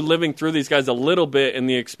are you living through these guys a little bit in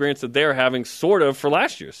the experience that they're having sort of for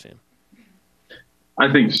last year's team? I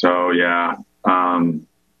think so, yeah.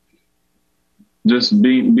 Just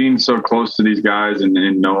being so close to these guys and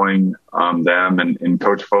knowing them, and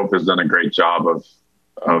Coach Pope has done a great job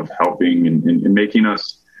of helping and making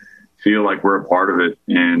us feel like we're a part of it.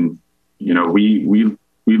 And, we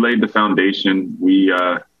laid the foundation.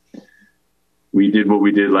 We did what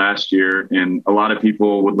we did last year, and a lot of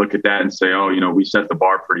people would look at that and say, oh, we set the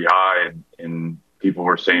bar pretty high. And people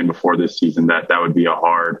were saying before this season that would be a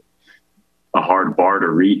hard bar to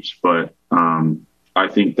reach. But I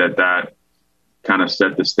think that kind of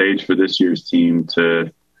set the stage for this year's team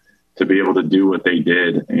to be able to do what they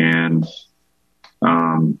did. And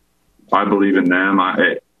I believe in them.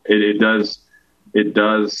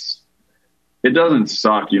 It doesn't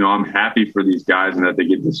suck. I'm happy for these guys and that they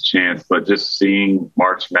get this chance, but just seeing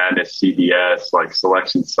March Madness, CBS, like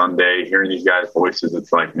Selection Sunday, hearing these guys' voices,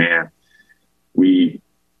 it's like, man, we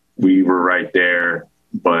were right there,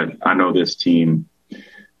 but I know this team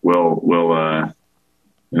will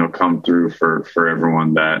come through for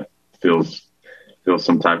everyone that feels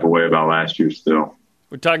some type of way about last year still.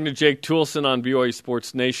 We're talking to Jake Toolson on BYU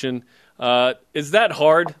Sports Nation. Is that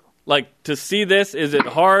hard? Like, to see this, is it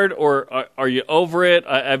hard, or are you over it?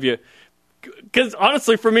 Have you? Because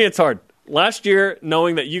honestly, for me, it's hard. Last year,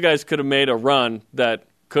 knowing that you guys could have made a run that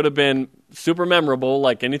could have been super memorable,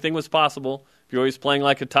 like anything was possible. BYU's playing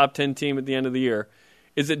like a top 10 team at the end of the year.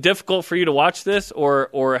 Is it difficult for you to watch this,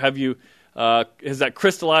 or have you? Has that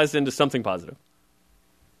crystallized into something positive?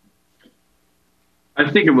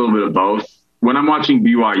 I think a little bit of both. When I'm watching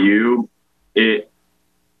BYU,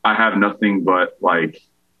 I have nothing but like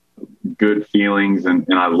good feelings, and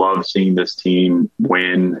I love seeing this team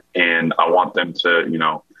win, and I want them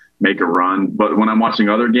to, make a run. But when I'm watching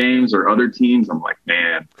other games or other teams, I'm like,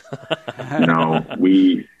 man,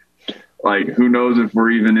 who knows if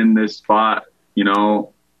we're even in this spot,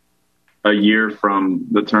 a year from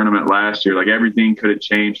the tournament last year. Like, everything could have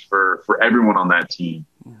changed for everyone on that team.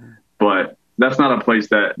 Mm-hmm. But that's not a place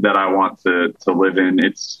that I want to live in.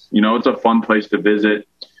 It's, it's a fun place to visit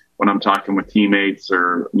when I'm talking with teammates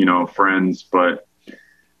or, friends. But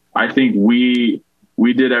I think we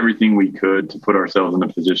did everything we could to put ourselves in a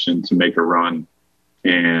position to make a run.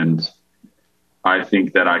 And I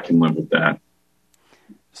think that I can live with that.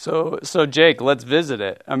 So Jake, let's visit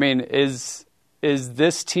it. I mean, is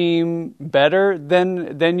this team better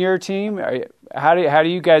than your team? How do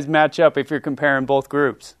you guys match up if you're comparing both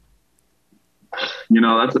groups?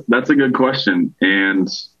 That's a good question, and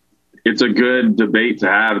it's a good debate to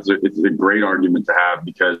have. It's a great argument to have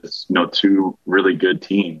because two really good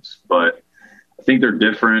teams, but I think they're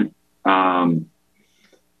different.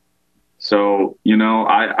 So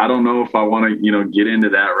I don't know if I want to get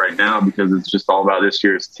into that right now because it's just all about this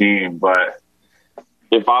year's team. But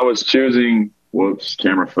if I was choosing, whoops,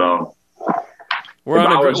 camera fell. We're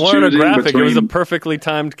on a graphic. It was a perfectly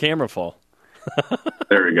timed camera fall.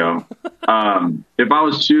 There we go. If I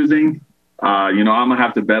was choosing, I'm gonna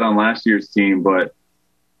have to bet on last year's team, but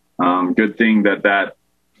good thing that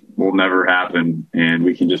will never happen, and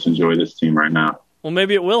we can just enjoy this team right now. Well,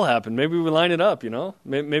 maybe it will happen. Maybe we line it up.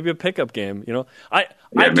 Maybe a pickup game.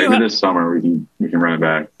 Maybe this summer we can run it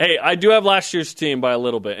back. Hey, I do have last year's team by a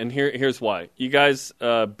little bit, and here's why. You guys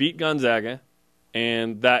beat Gonzaga,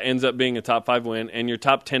 and that ends up being a top 5 win, and you're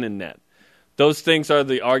top 10 in net. Those things are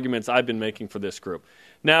the arguments I've been making for this group.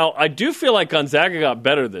 Now, I do feel like Gonzaga got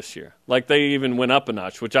better this year. Like, they even went up a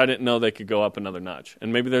notch, which I didn't know they could go up another notch.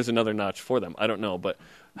 And maybe there's another notch for them. I don't know. But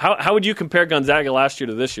how would you compare Gonzaga last year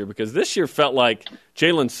to this year? Because this year felt like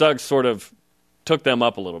Jalen Suggs sort of took them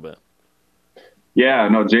up a little bit. Yeah,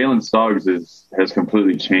 no, Jalen Suggs has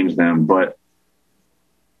completely changed them. But,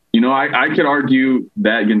 I could argue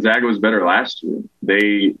that Gonzaga was better last year.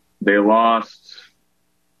 They lost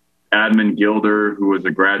Admon Gilder, who was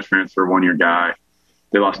a grad transfer one-year guy.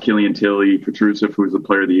 They lost Killian Tilly, Petrusev, who was the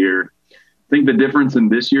player of the year. I think the difference in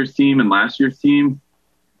this year's team and last year's team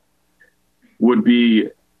would be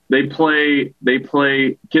they play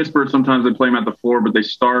Kispert. Sometimes they play him at the 4, but they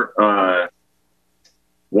start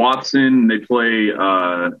Watson. They play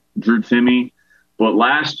Drew Timme. But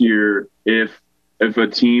last year, if a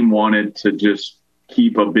team wanted to just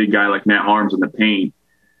keep a big guy like Matt Harms in the paint,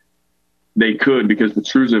 they could, because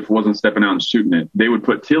Petrushev wasn't stepping out and shooting it. They would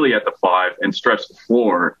put Tilly at the 5 and stretch the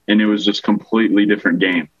floor, and it was just completely different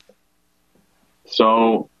game.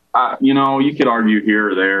 So, you could argue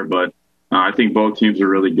here or there, but I think both teams are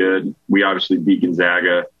really good. We obviously beat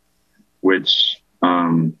Gonzaga, which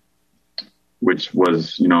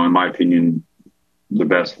was, in my opinion, the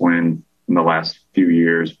best win in the last few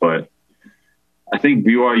years. But I think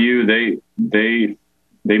BYU,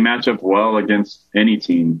 they match up well against any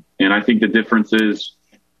team. And I think the difference is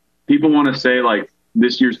people want to say, like,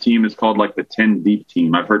 this year's team is called, like, the 10 deep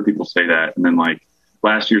team. I've heard people say that. And then, like,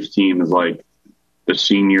 last year's team is, like, the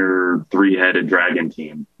senior 3-headed dragon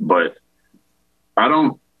team. But I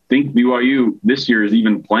don't think BYU this year is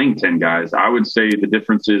even playing 10 guys. I would say the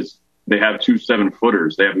difference is they have 2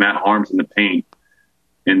 7-footers. They have Matt Harms in the paint,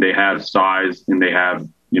 and they have size, and they have,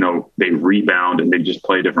 they rebound, and they just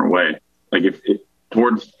play a different way. Like,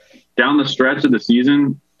 towards down the stretch of the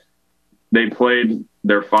season, they played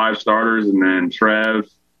their 5 starters, and then Trev,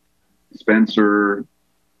 Spencer,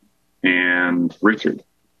 and Richard.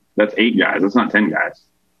 That's 8 guys. That's not 10 guys.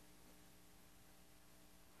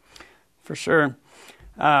 For sure.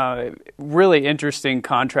 Really interesting,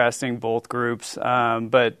 contrasting both groups,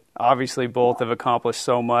 but obviously both have accomplished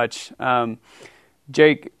so much.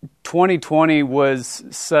 Jake, 2020 was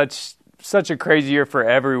such a crazy year for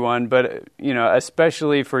everyone, but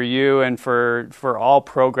especially for you and for all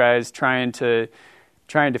pro guys trying to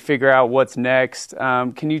figure out what's next.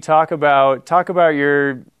 Can you talk about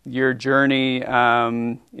your journey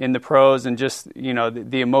in the pros and just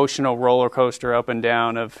the emotional roller coaster up and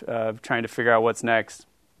down of trying to figure out what's next?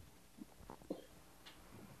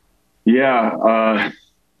 Yeah,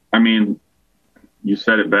 I mean, you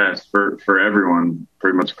said it best. For everyone,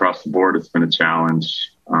 pretty much across the board, it's been a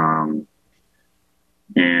challenge.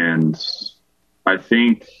 And I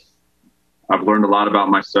think I've learned a lot about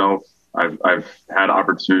myself. I've had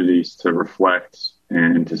opportunities to reflect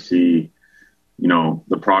and to see,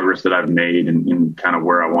 the progress that I've made and kind of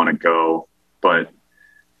where I want to go. But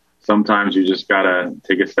sometimes you just got to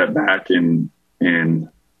take a step back and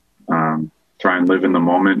try and live in the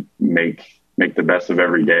moment, make the best of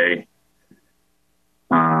every day.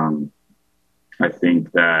 I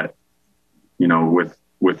think that,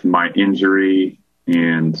 with my injury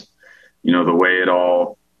and, the way it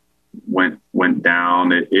all went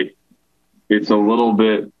down, it's a little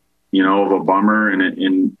bit, of a bummer,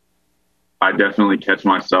 and I definitely catch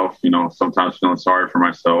myself, sometimes feeling sorry for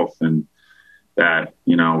myself, and that,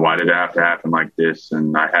 why did it have to happen like this?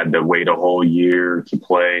 And I had to wait a whole year to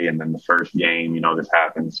play, and then the first game, this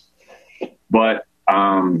happens. But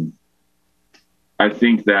I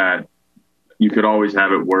think that you could always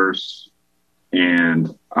have it worse, and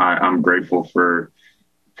I'm grateful for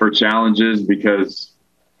challenges because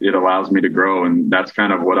it allows me to grow, and that's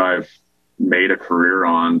kind of what I've made a career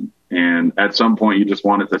on. And at some point you just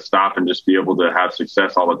want it to stop and just be able to have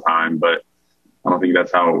success all the time. But I don't think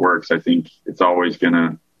that's how it works. I think it's always going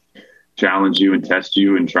to challenge you and test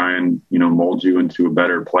you and try and, mold you into a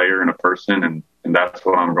better player and a person. And that's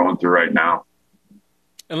what I'm going through right now.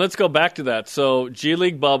 And let's go back to that. So G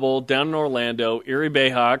League bubble down in Orlando, Erie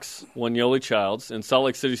Bayhawks won Yoli Childs, and Salt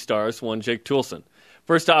Lake City Stars won Jake Toulson.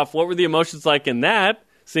 First off, what were the emotions like in that,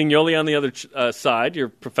 seeing Yoli on the other side, your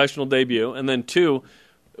professional debut? And then 2,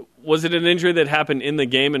 was it an injury that happened in the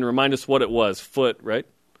game? And remind us what it was. Foot, right?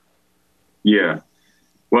 Yeah.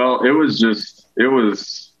 Well, it was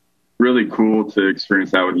really cool to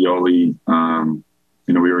experience that with Yoli.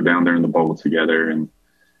 We were down there in the bubble together, and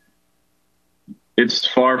it's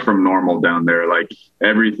far from normal down there. Like,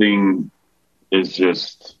 everything is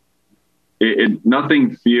just,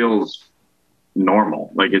 nothing feels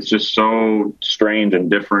normal. Like, it's just so strange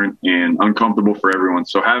and different and uncomfortable for everyone.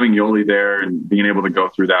 So having Yoli there and being able to go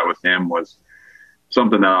through that with him was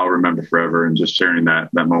something that I'll remember forever. And just sharing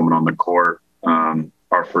that moment on the court,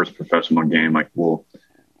 our first professional game, like we'll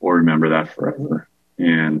remember that forever.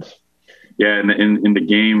 And yeah, in the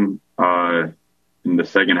game, in the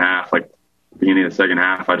second half, like beginning of the second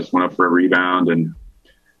half, I just went up for a rebound, and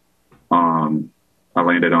I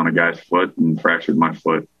landed on a guy's foot and fractured my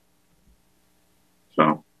foot.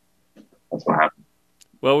 So that's what happened.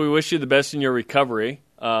 Well, we wish you the best in your recovery.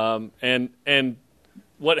 And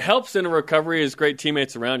what helps in a recovery is great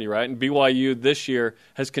teammates around you, right? And BYU this year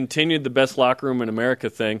has continued the best locker room in America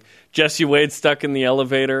thing. Jesse Wade stuck in the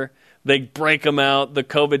elevator. They break him out. The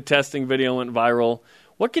COVID testing video went viral.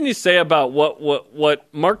 What can you say about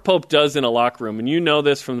what Mark Pope does in a locker room? And you know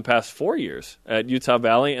this from the past 4 years at Utah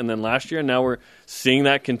Valley and then last year, and now we're seeing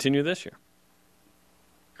that continue this year.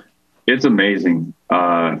 It's amazing.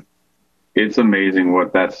 It's amazing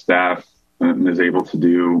what that staff is able to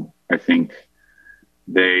do. I think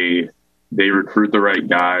they recruit the right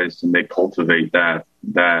guys and they cultivate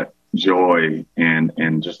that joy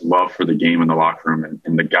and just love for the game in the locker room,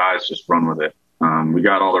 and the guys just run with it. We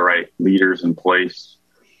got all the right leaders in place,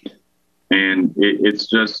 and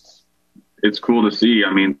it's cool to see.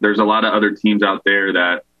 I mean, there's a lot of other teams out there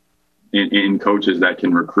that in coaches that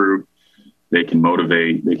can recruit, they can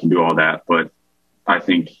motivate, they can do all that. But I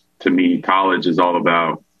think, to me, college is all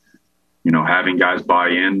about, having guys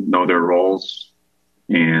buy in, know their roles,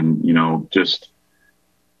 and,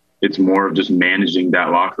 it's more of just managing that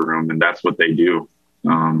locker room, and that's what they do.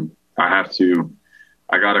 I got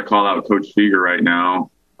to call out Coach Feger right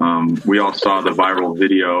now. We all saw the viral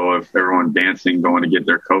video of everyone dancing, going to get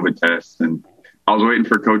their COVID tests, and I was waiting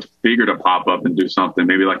for Coach Feger to pop up and do something,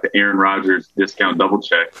 maybe like the Aaron Rodgers discount double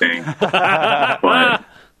check thing. But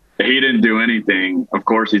he didn't do anything. Of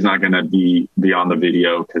course, he's not going to be on the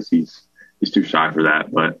video because he's too shy for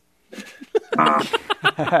that. But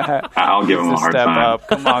I'll give him a hard step time. Up.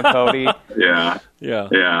 Come on, Cody. Yeah.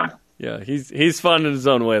 He's fun in his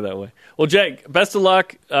own way that way. Well, Jake, best of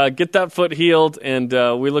luck. Get that foot healed, and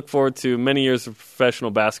we look forward to many years of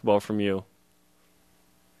professional basketball from you.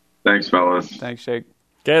 Thanks, fellas. Thanks, Jake.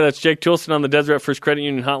 Okay, that's Jake Toulson on the Deseret First Credit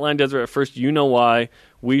Union Hotline. Deseret First, you know why,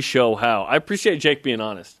 we show how. I appreciate Jake being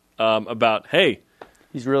honest about, hey,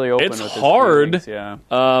 he's really open. It's with hard, his feelings,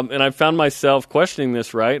 and I found myself questioning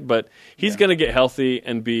this, right? But he's going to get healthy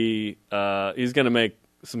and he's going to make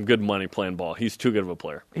some good money playing ball. He's too good of a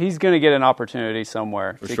player. He's going to get an opportunity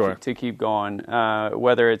somewhere to keep going,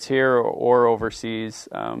 whether it's here or overseas.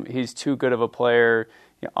 He's too good of a player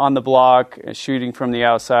on the block, shooting from the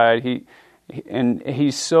outside.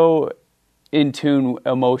 He's so in tune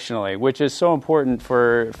emotionally, which is so important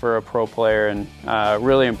for a pro player, and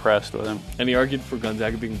really impressed with him. And he argued for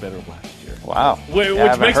Gonzaga being better last year. Wow.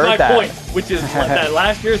 Which makes my point, which is that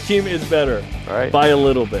last year's team is better by a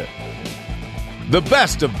little bit. The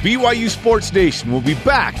best of BYU Sports Nation will be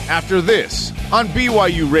back after this on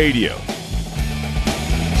BYU Radio.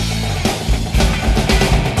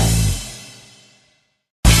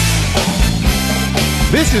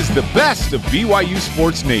 This is the best of BYU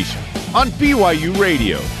Sports Nation on BYU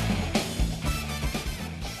Radio.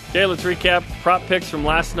 Okay, let's recap prop picks from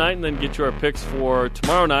last night and then get to our picks for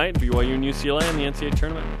tomorrow night, BYU and UCLA in the NCAA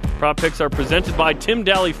tournament. Prop picks are presented by Tim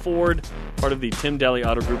Daly Ford, part of the Tim Daly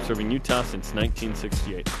Auto Group, serving Utah since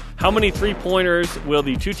 1968. How many three-pointers will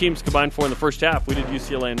the two teams combine for in the first half? We did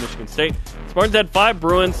UCLA and Michigan State. Spartans had 5.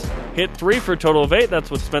 Bruins hit 3 for a total of 8.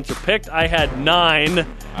 That's what Spencer picked. I had 9, so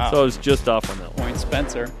I was just off on that one. Point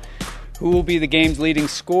Spencer. Who will be the game's leading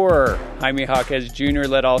scorer? Jaime Jaquez Jr.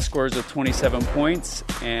 led all scorers with 27 points,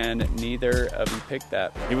 and neither of you picked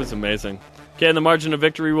that. He was amazing. Okay, and the margin of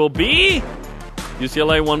victory will be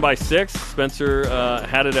UCLA won by 6. Spencer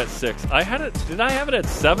had it at 6. Did I have it at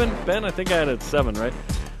 7, Ben? I think I had it at 7, right?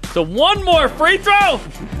 So one more free throw!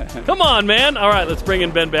 Come on, man. All right, let's bring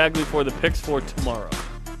in Ben Bagley for the picks for tomorrow.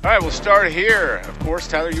 All right, we'll start here. Of course,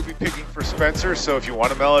 Tyler, you'll be picking for Spencer, so if you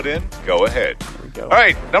want to mail it in, go ahead. Here we go. All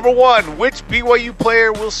right, number 1, which BYU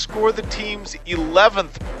player will score the team's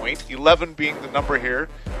 11th point, 11 being the number here,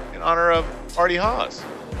 in honor of Artie Haas?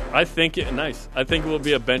 I think it will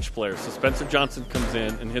be a bench player. So Spencer Johnson comes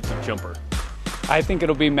in and hits a jumper. I think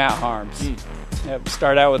it'll be Matt Harms. Yep,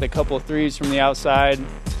 start out with a couple of threes from the outside,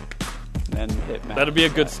 and then hit Matt. That'll be a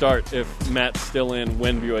good start if Matt's still in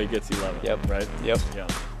when BYU gets 11. Yep. Right? Yep. Yeah.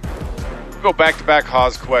 We'll go back-to-back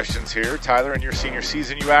Haas questions here. Tyler, in your senior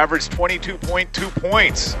season, you averaged 22.2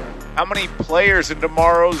 points. How many players in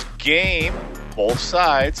tomorrow's game, both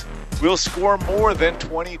sides, will score more than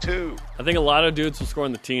 22? I think a lot of dudes will score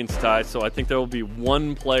in the teens, Ty, so I think there will be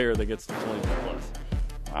one player that gets to 22 plus.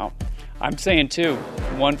 Wow. I'm saying 2.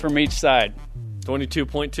 1 from each side.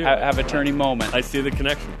 22.2. Have a turning moment. I see the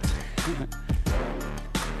connection.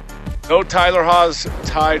 No Tyler Haas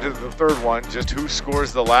tied to the third one, just who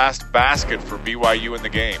scores the last basket for BYU in the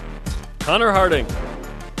game? Connor Harding.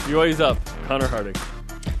 BYU's up. Connor Harding.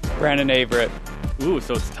 Brandon Averett. Ooh,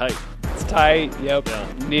 so it's tight. It's tight, yep. Yeah.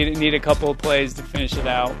 Need a couple of plays to finish it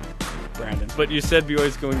out. Brandon. But you said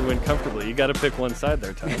BYU's going to win comfortably. You got to pick one side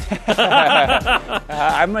there, Ty.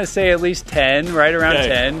 I'm going to say at least 10, right around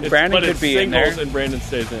 10. Brandon could be in there. And Brandon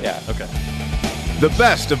stays in. Yeah. Okay. The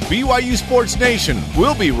best of BYU Sports Nation.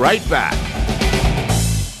 We'll be right back.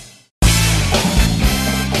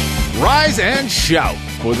 Rise and shout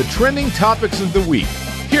for the trending topics of the week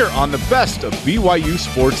here on the Best of BYU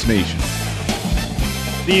Sports Nation.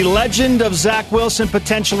 The legend of Zach Wilson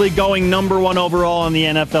potentially going number 1 overall in the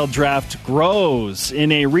NFL draft grows.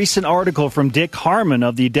 In a recent article from Dick Harmon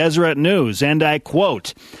of the Deseret News, and I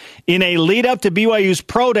quote, "In a lead-up to BYU's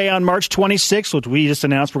Pro Day on March 26th, which we just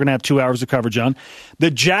announced we're going to have 2 hours of coverage on,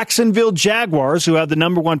 the Jacksonville Jaguars, who have the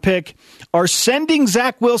number 1 pick, are sending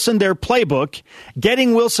Zach Wilson their playbook,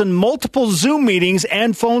 getting Wilson multiple Zoom meetings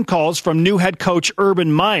and phone calls from new head coach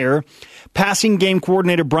Urban Meyer, passing game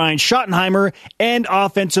coordinator Brian Schottenheimer, and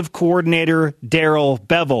offensive coordinator Darrell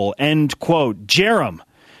Bevell." End quote. Jerem,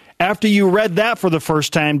 after you read that for the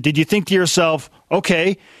first time, did you think to yourself,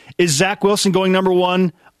 okay, is Zach Wilson going number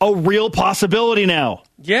 1 a real possibility now?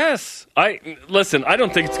 Yes. I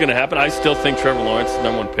don't think it's going to happen. I still think Trevor Lawrence is the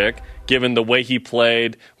number 1 pick, given the way he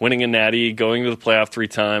played, winning a natty, going to the playoff 3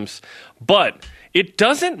 times. But it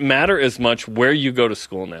doesn't matter as much where you go to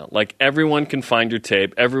school now. Like, everyone can find your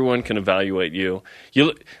tape. Everyone can evaluate you.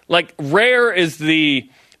 Rare is the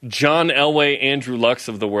John Elway, Andrew Luck's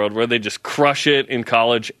of the world, where they just crush it in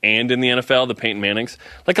college and in the NFL, the Peyton Mannings.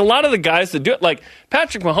 Like, a lot of the guys that do it, like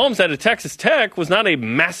Patrick Mahomes out of Texas Tech was not a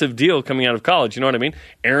massive deal coming out of college. You know what I mean?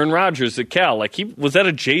 Aaron Rodgers at Cal, like, he was at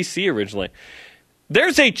a JC originally.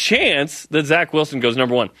 There's a chance that Zach Wilson goes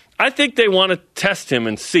number 1. I think they want to test him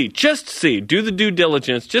and see, do the due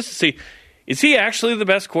diligence, just to see, is he actually the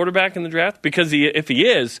best quarterback in the draft? Because if he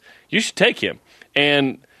is, you should take him.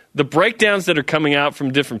 And the breakdowns that are coming out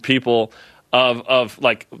from different people of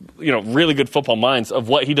really good football minds of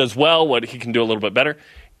what he does well, what he can do a little bit better,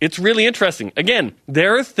 it's really interesting. Again,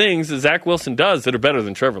 there are things that Zach Wilson does that are better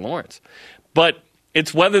than Trevor Lawrence. But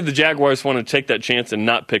it's whether the Jaguars want to take that chance and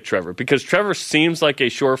not pick Trevor, because Trevor seems like a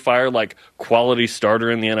surefire, like, quality starter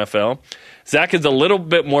in the NFL. Zach is a little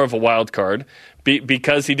bit more of a wild card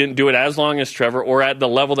because he didn't do it as long as Trevor or at the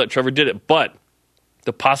level that Trevor did it. But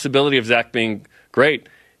the possibility of Zach being great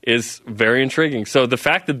is very intriguing. So the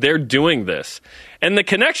fact that they're doing this, and the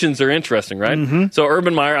connections are interesting, right? Mm-hmm. So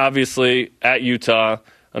Urban Meyer, obviously, at Utah,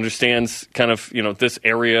 understands kind of, this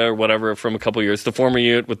area or whatever from a couple years, the former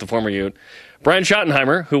Ute with the former Ute. Brian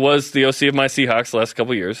Schottenheimer, who was the OC of my Seahawks the last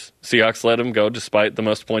couple of years. Seahawks let him go despite the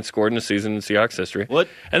most points scored in a season in Seahawks history. What?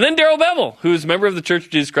 And then Darrell Bevell, who's a member of the Church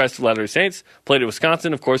of Jesus Christ of Latter-day Saints, played at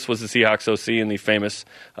Wisconsin, of course, was the Seahawks OC in the famous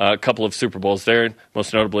couple of Super Bowls there,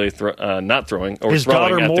 most notably not throwing or his throwing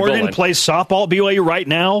daughter at Morgan plays softball at BYU right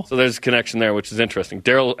now. So there's a connection there, which is interesting.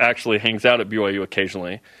 Darrell actually hangs out at BYU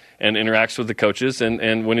occasionally and interacts with the coaches,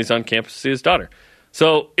 and when he's on campus, see his daughter.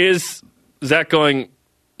 So is Zach going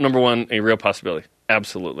number 1 a real possibility?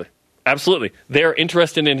 Absolutely. Absolutely. They're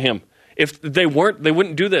interested in him. If they weren't, they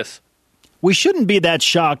wouldn't do this. We shouldn't be that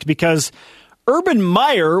shocked because Urban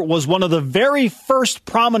Meyer was one of the very first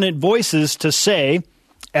prominent voices to say,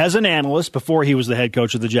 as an analyst before he was the head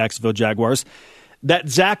coach of the Jacksonville Jaguars, that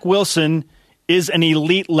Zach Wilson is an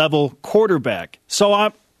elite-level quarterback.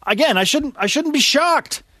 So, again, I shouldn't be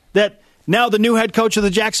shocked that now the new head coach of the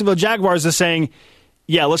Jacksonville Jaguars is saying,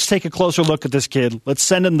 yeah, let's take a closer look at this kid. Let's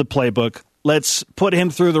send him the playbook. Let's put him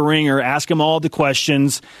through the ringer, ask him all the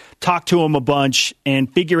questions, talk to him a bunch,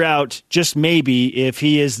 and figure out just maybe if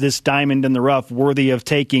he is this diamond in the rough worthy of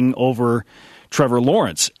taking over Trevor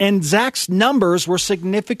Lawrence. And Zach's numbers were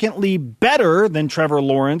significantly better than Trevor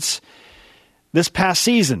Lawrence this past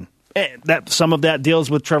season. Some of that deals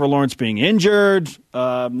with Trevor Lawrence being injured,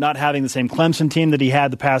 not having the same Clemson team that he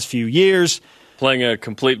had the past few years. Playing a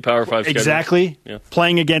complete Power 5 schedule. Exactly. Yeah.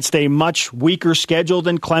 Playing against a much weaker schedule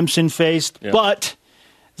than Clemson faced. Yeah. But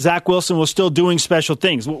Zach Wilson was still doing special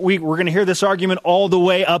things. We're going to hear this argument all the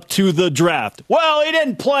way up to the draft. Well, he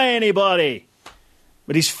didn't play anybody.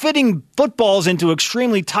 But he's fitting footballs into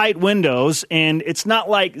extremely tight windows, and it's not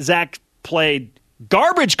like Zach played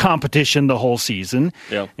garbage competition the whole season.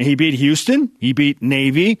 Yeah. And he beat Houston, he beat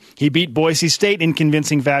Navy, he beat Boise State in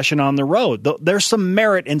convincing fashion on the road. There's some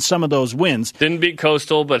merit in some of those wins. Didn't beat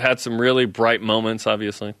Coastal, but had some really bright moments,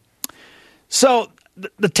 obviously. So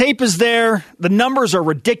the tape is there. The numbers are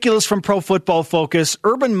ridiculous from Pro Football Focus.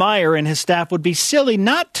 Urban Meyer and his staff would be silly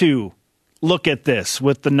not to look at this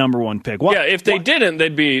with the number 1 pick. If they didn't,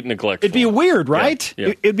 they'd be neglectful. It'd be weird, right?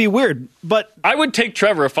 Yeah. It'd be weird. But I would take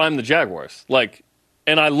Trevor if I'm the Jaguars.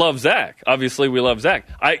 And I love Zach. Obviously, we love Zach.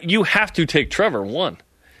 You have to take Trevor 1.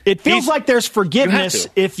 It feels like there's forgiveness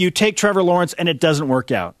if you take Trevor Lawrence and it doesn't work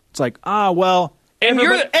out. It's like,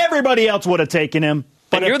 everybody else would have taken him.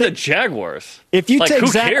 But you're the Jaguars. If you take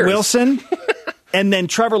Zach Wilson, and then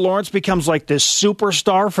Trevor Lawrence becomes like this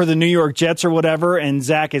superstar for the New York Jets or whatever, and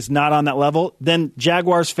Zach is not on that level, then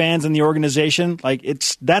Jaguars fans and the organization, like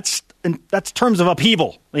that's terms of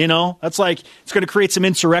upheaval, That's like it's going to create some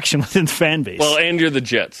insurrection within the fan base. Well, and you're the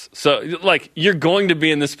Jets. So, you're going to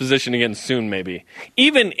be in this position again soon, maybe.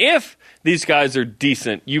 Even if these guys are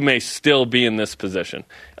decent, you may still be in this position,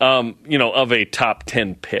 of a top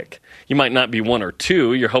 10 pick. You might not be 1 or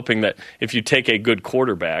 2. You're hoping that if you take a good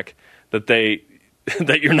quarterback,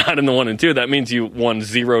 that you're not in the 1 and 2. That means you won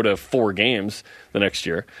 0 to 4 games the next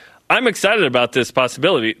year. I'm excited about this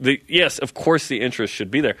possibility. Yes, of course the interest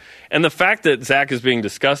should be there. And the fact that Zach is being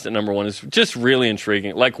discussed at number 1 is just really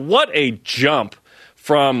intriguing. What a jump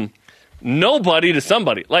from nobody to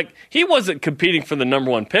somebody. He wasn't competing for the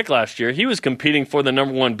number 1 pick last year. He was competing for the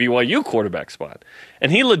number 1 BYU quarterback spot.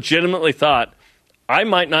 And he legitimately thought, I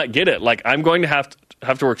might not get it. I'm going to have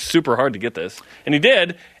to work super hard to get this. And he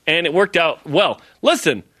did, and it worked out well.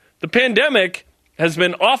 Listen, the pandemic has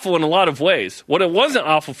been awful in a lot of ways. What it wasn't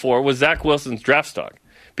awful for was Zach Wilson's draft stock,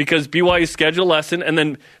 because BYU's schedule lessened, and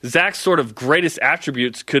then Zach's sort of greatest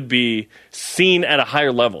attributes could be seen at a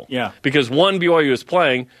higher level. Yeah. Because 1, BYU is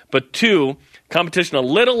playing, but 2, competition a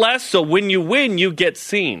little less, so when you win, you get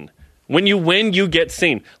seen. When you win, you get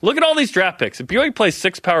seen. Look at all these draft picks. If BYU plays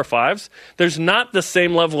 6 Power 5s, there's not the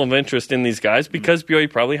same level of interest in these guys because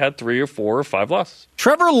BYU probably had 3 or 4 or 5 losses.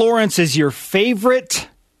 Trevor Lawrence is your favorite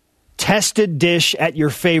tested dish at your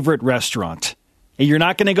favorite restaurant. You're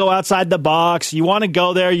not going to go outside the box. You want to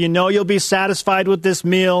go there. You'll be satisfied with this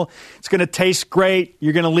meal. It's going to taste great.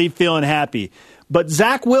 You're going to leave feeling happy. But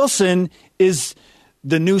Zach Wilson is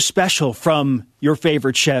the new special from your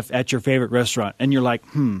favorite chef at your favorite restaurant. And you're like,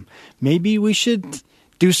 maybe we should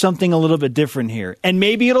do something a little bit different here. And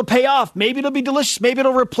maybe it'll pay off. Maybe it'll be delicious. Maybe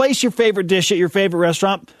it'll replace your favorite dish at your favorite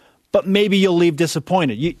restaurant. But maybe you'll leave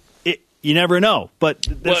disappointed. You never know, but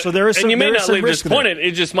so there is some. And you may not leave risk disappointed.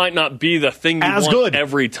 It just might not be the thing you want good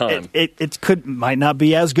every time. It might not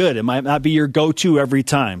be as good. It might not be your go-to every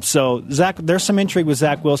time. So Zach, there's some intrigue with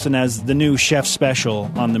Zach Wilson as the new chef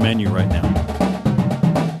special on the menu right now.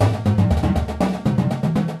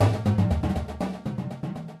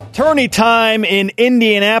 Tourney time in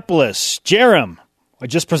Indianapolis. Jerem, I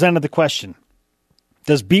just presented the question.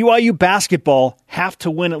 Does BYU basketball have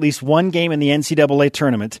to win at least one game in the NCAA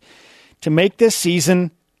tournament to make this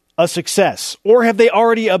season a success? Or have they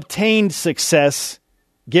already obtained success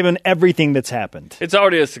given everything that's happened? It's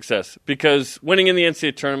already a success because winning in the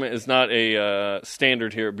NCAA tournament is not a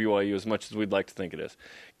standard here at BYU as much as we'd like to think it is.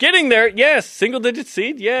 Getting there, yes. Single-digit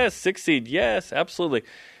seed, yes. 6 seed, yes, absolutely.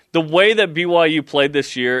 The way that BYU played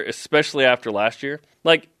this year, especially after last year,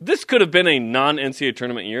 this could have been a non-NCAA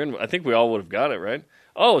tournament year, and I think we all would have got it, right?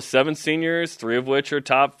 7 seniors, 3 of which are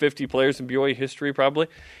top 50 players in BYU history, probably.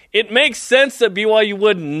 It makes sense that BYU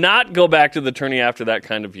would not go back to the tourney after that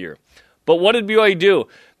kind of year. But what did BYU do?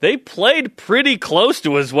 They played pretty close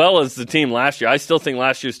to as well as the team last year. I still think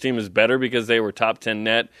last year's team is better because they were top 10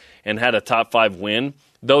 net and had a top 5 win.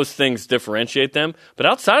 Those things differentiate them. But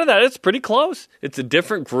outside of that, it's pretty close. It's a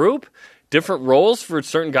different group, different roles for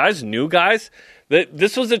certain guys, new guys.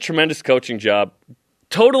 This was a tremendous coaching job.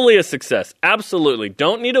 Totally a success. Absolutely.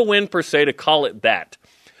 Don't need a win per se to call it that.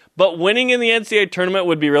 But winning in the NCAA tournament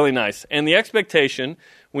would be really nice. And the expectation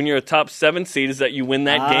when you're a top 7 seed is that you win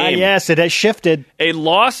that game. Yes, it has shifted. A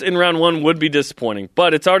loss in round 1 would be disappointing,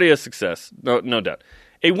 but it's already a success. No doubt.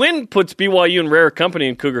 A win puts BYU in rarer company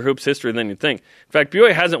in Cougar Hoops history than you'd think. In fact,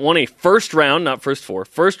 BYU hasn't won a first round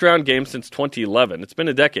game since 2011. It's been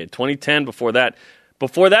a decade. 2010 before that.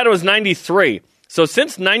 Before that, it was 93. So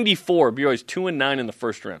since 94, BYU is 2-9 in the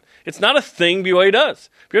first round. It's not a thing BYU does.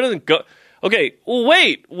 BYU doesn't go. Okay, well,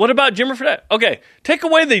 wait. What about Jimmer Fredette? Okay, take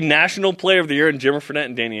away the National Player of the Year and Jimmer Fredette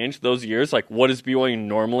and Danny Ainge those years. What is BYU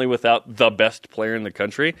normally without the best player in the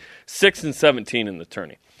country? 6-17 in the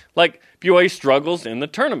tourney. BYU struggles in the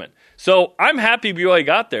tournament. So I'm happy BYU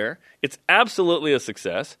got there. It's absolutely a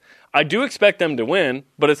success. I do expect them to win,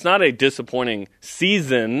 but it's not a disappointing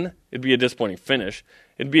season. It'd be a disappointing finish.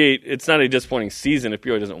 It's not a disappointing season if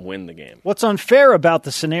BYU doesn't win the game. What's unfair about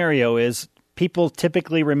the scenario is people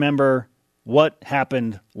typically remember what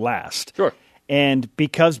happened last. Sure. And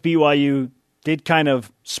because BYU did kind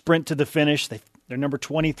of sprint to the finish, they're number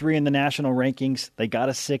 23 in the national rankings. They got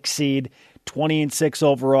a 6 seed, 20-6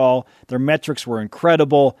 overall. Their metrics were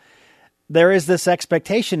incredible. There is this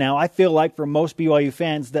expectation now, I feel like, for most BYU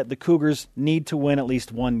fans that the Cougars need to win at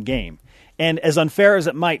least one game. And as unfair as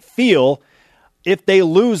it might feel, if they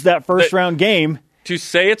lose that first-round game... To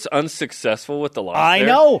say it's unsuccessful with the loss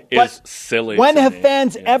is silly. When have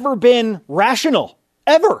fans ever been rational?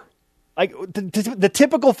 Ever? Like the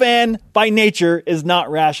typical fan by nature is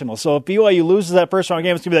not rational. So if BYU loses that first round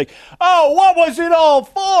game, it's going to be like, oh, what was it all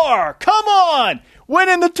for? Come on,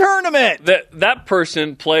 winning the tournament. That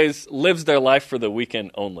person lives their life for the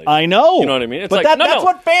weekend only. I know. You know what I mean? It's but that's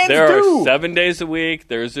what fans do. There are 7 days a week.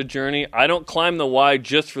 There's a journey. I don't climb the Y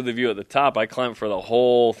just for the view at the top. I climb for the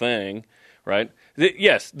whole thing, right?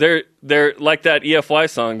 Yes, they're like that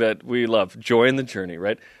EFY song that we love, Joy in the Journey,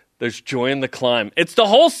 right? There's joy in the climb. It's the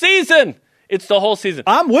whole season.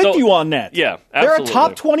 I'm with you on that. Yeah, absolutely. They're a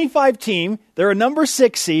top 25 team. They're a number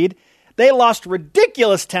 6 seed. They lost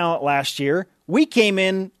ridiculous talent last year. We came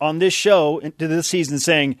in on this show into this season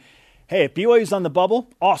saying, hey, if BYU's on the bubble,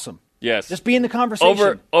 awesome. Yes. Just be in the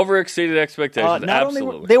conversation. Over-exceeded expectations, not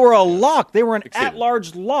absolutely. Only they were a lock. They were an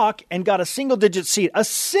at-large lock and got a single-digit seed, a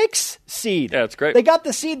 6 seed. Yeah, that's great. They got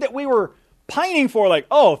the seed that we were pining for, like,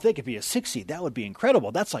 oh, if they could be a 6 seed, that would be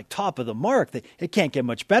incredible. That's like top of the mark. It can't get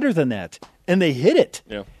much better than that. And they hit it.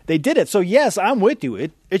 Yeah. They did it. So, yes, I'm with you.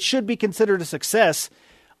 It should be considered a success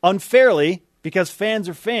unfairly because fans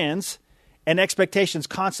are fans and expectations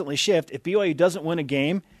constantly shift. If BYU doesn't win a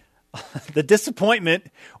game, the disappointment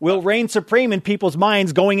will reign supreme in people's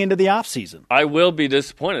minds going into the offseason. I will be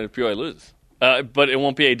disappointed if BYU loses. But it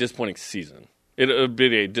won't be a disappointing season. It'll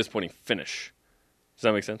be a disappointing finish. Does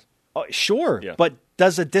that make sense? Oh, sure, yeah. But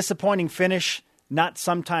does a disappointing finish not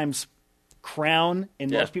sometimes crown in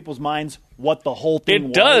most people's minds what the whole thing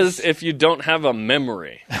was? It does if you don't have a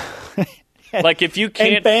memory. Like if you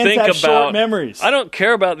can't fans think have about short memories. I don't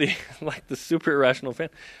care about the super irrational fan.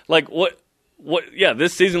 Like what? Yeah,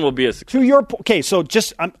 this season will be a success. So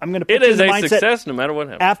just I'm going to put it is a success no matter what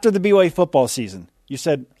happens. After the BYU football season, you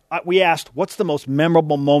said we asked what's the most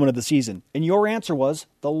memorable moment of the season, and your answer was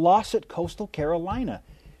the loss at Coastal Carolina.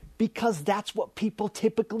 Because that's what people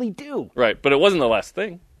typically do. Right, but it wasn't the last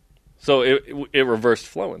thing. So it reversed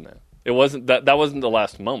flow in that. It wasn't that wasn't the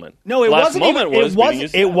last moment. No, it wasn't even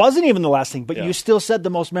it wasn't even the last thing, but yeah. You still said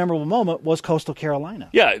the most memorable moment was Coastal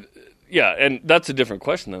Carolina. Yeah, and that's a different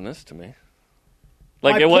question than this to me.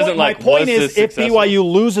 Like my point is if BYU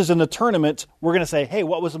loses in the tournament, we're going to say, "Hey,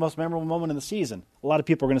 what was the most memorable moment in the season?" A lot of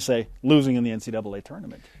people are going to say losing in the NCAA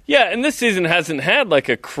tournament. Yeah, and this season hasn't had like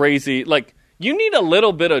a crazy you need a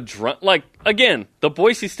little bit of again, the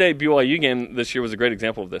Boise State BYU game this year was a great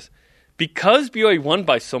example of this. Because BYU won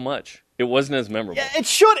by so much, it wasn't as memorable. Yeah, it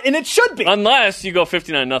should be. Unless you go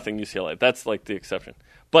 59-0 UCLA. That's like the exception.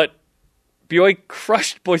 But BYU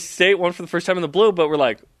crushed Boise State, won for the first time in the blue, but we're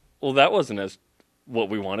like, well, that wasn't as what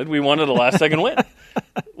we wanted. We wanted a last-second win,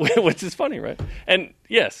 which is funny, right? And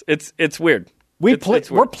yes, it's weird. We're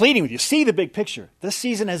pleading with you. See the big picture. This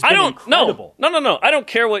season has been incredible. No. I don't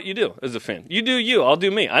care what you do as a fan. You do you. I'll do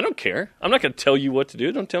me. I don't care. I'm not going to tell you what to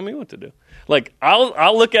do. Don't tell me what to do. Like,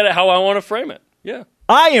 I'll look at it how I want to frame it. Yeah.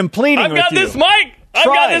 I am pleading with you. I've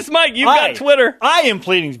got this mic. You've got Twitter. I am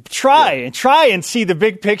pleading. Try and see the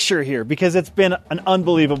big picture here because it's been an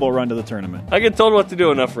unbelievable run to the tournament. I get told what to do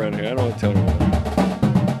enough around here. I don't want to tell anyone.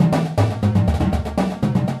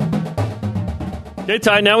 Okay,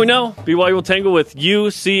 Ty, now we know. BYU will tangle with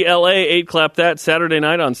UCLA. 8-clap that Saturday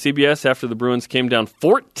night on CBS after the Bruins came down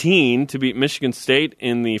 14 to beat Michigan State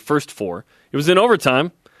in the first 4. It was in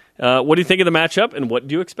overtime. What do you think of the matchup, and what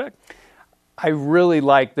do you expect? I really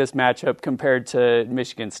like this matchup compared to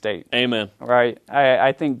Michigan State. Amen. Right.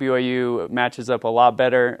 I think BYU matches up a lot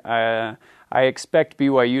better. I expect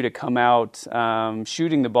BYU to come out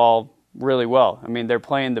shooting the ball really well. I mean, they're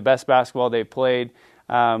playing the best basketball they've played.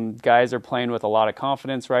 Guys are playing with a lot of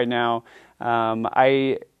confidence right now.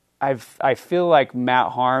 I feel like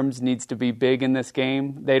Matt Harms needs to be big in this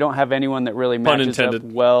game. They don't have anyone that really matches up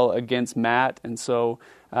well against Matt, and so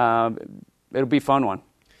it'll be a fun one.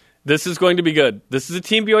 This is going to be good. This is a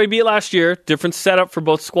team BYU beat last year. Different setup for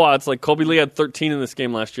both squads. Like Colby Lee had 13 in this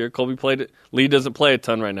game last year. Lee doesn't play a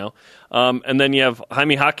ton right now. And then you have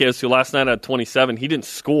Jaime Jaquez, who last night had 27. He didn't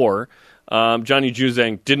score. Johnny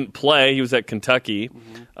Juzang didn't play. He was at Kentucky,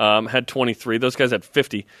 had 23. Those guys had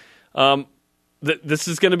 50. This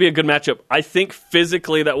is going to be a good matchup. I think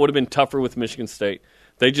physically that would have been tougher with Michigan State.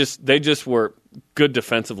 They just were good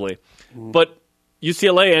defensively. But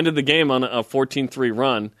UCLA ended the game on a 14-3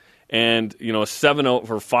 run and a 7-0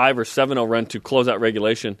 or 5 or 7-0 run to close out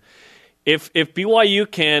regulation. If BYU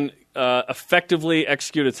can effectively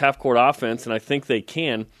execute its half-court offense, and I think they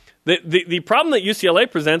can, the problem that UCLA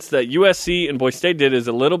presents that USC and Boise State did is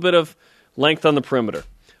a little bit of length on the perimeter.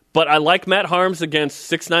 But I like Matt Harms against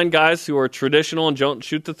 6'9 guys who are traditional and don't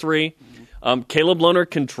shoot the three. Caleb Lohner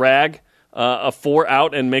can drag a 4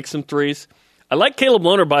 out and make some threes. I like Caleb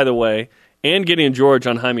Lohner, by the way, and Gideon George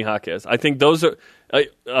on Jaime Jaquez. I think those are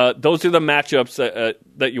those are the matchups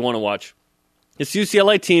that you want to watch. This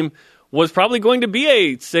UCLA team was probably going to be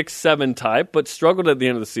a 6-7 type, but struggled at the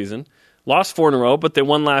end of the season. Lost 4 in a row, but they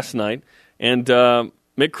won last night. And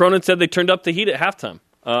Mick Cronin said they turned up the heat at halftime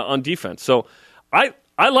on defense. So I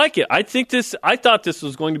like it. I thought this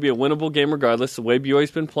was going to be a winnable game regardless. The way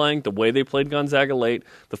BYU's been playing, the way they played Gonzaga late,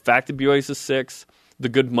 the fact that BYU's a 6, the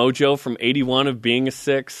good mojo from 81 of being a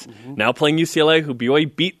 6, now playing UCLA, who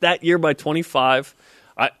BYU beat that year by 25.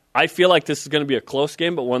 I feel like this is going to be a close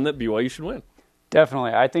game, but one that BYU should win.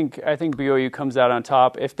 Definitely. I think BYU comes out on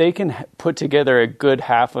top. If they can put together a good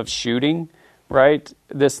half of shooting, right,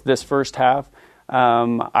 this first half,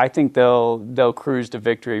 I think they'll cruise to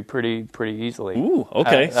victory pretty easily. Ooh,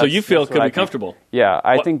 okay. So you feel could be comfortable. Yeah,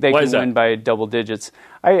 I think they can win by double digits.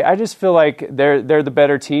 I just feel like they're the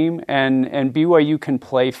better team, and BYU can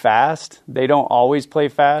play fast. They don't always play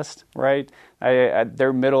fast, right?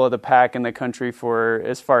 They're middle of the pack in the country for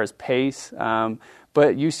as far as pace.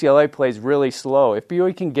 But UCLA plays really slow. If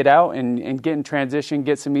BYU can get out and get in transition,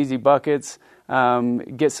 get some easy buckets,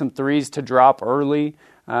 get some threes to drop early,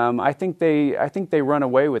 I think they run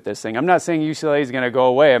away with this thing. I'm not saying UCLA is going to go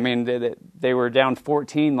away. I mean, they were down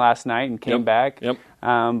 14 last night and came back. Yep.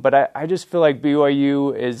 But I just feel like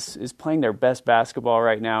BYU is playing their best basketball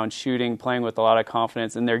right now and shooting, playing with a lot of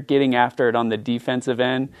confidence, and they're getting after it on the defensive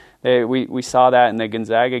end. We saw that in the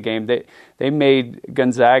Gonzaga game. They made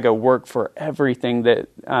Gonzaga work for everything that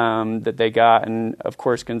they got, and of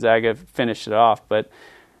course Gonzaga finished it off. But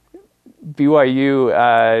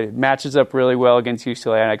BYU matches up really well against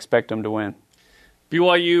UCLA, and I expect them to win.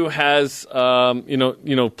 BYU has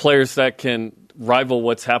players that can rival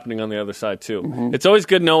what's happening on the other side too. Mm-hmm. It's always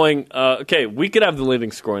good knowing, we could have the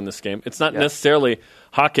leading scorer in this game. It's not necessarily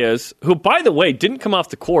Jaquez, who, by the way, didn't come off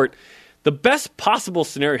the court. The best possible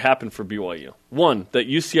scenario happened for BYU. 1, that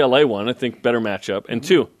UCLA won, I think better matchup, and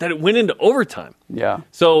 2, that it went into overtime. Yeah.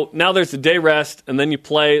 So now there's a day rest, and then you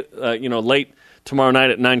play, late tomorrow night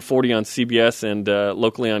at 9:40 on CBS and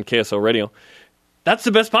locally on KSO Radio. That's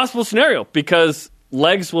the best possible scenario because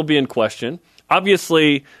legs will be in question.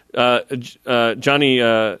 Obviously, Johnny,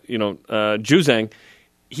 Juzang,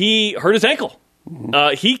 he hurt his ankle.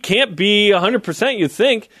 He can't be 100%. You'd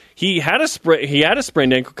think he had a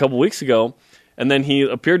sprained ankle a couple weeks ago, and then he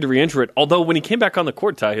appeared to re-injure it. Although when he came back on the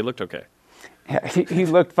court, Ty, he looked okay. Yeah, he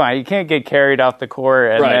looked fine. He can't get carried off the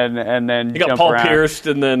court and then he got Paul pierced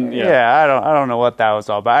and then I don't know what that was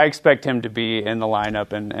all about. I expect him to be in the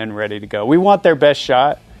lineup and ready to go. We want their best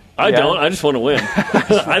shot. I don't. I just want to win.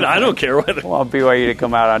 I don't care whether. I want BYU to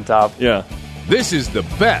come out on top. Yeah. This is the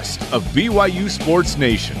best of BYU Sports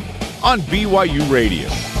Nation on BYU Radio.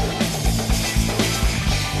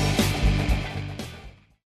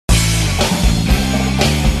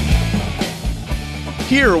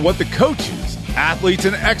 Hear what the coaches, athletes,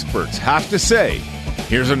 and experts have to say.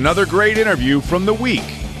 Here's another great interview from the week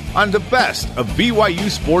on the best of BYU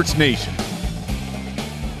Sports Nation.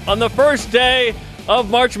 On the first day of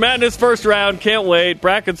March Madness first round, can't wait.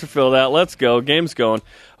 Brackets are filled out. Let's go. Game's going.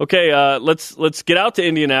 Okay, let's get out to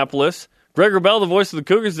Indianapolis. Greg Wrubell, the voice of the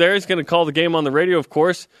Cougars there, he's going to call the game on the radio, of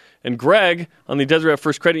course. And Greg, on the Deseret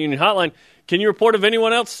First Credit Union hotline, can you report of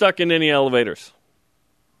anyone else stuck in any elevators?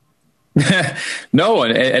 No,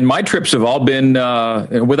 and my trips have all been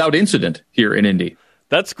without incident here in Indy.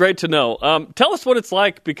 That's great to know. Tell us what it's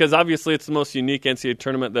like, because obviously it's the most unique NCAA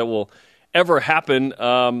tournament that will ever happen.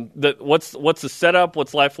 What's the setup?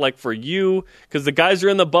 What's life like for you? Because the guys are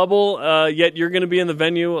in the bubble, yet you're going to be in the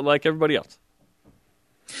venue like everybody else.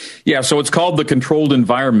 Yeah, so it's called the controlled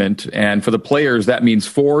environment, and for the players, that means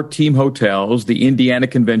 4 team hotels, the Indiana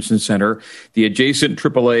Convention Center, the adjacent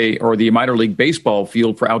AAA or the minor league baseball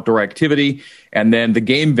field for outdoor activity, and then the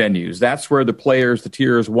game venues. That's where the players, the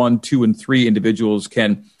tiers 1, 2, and 3 individuals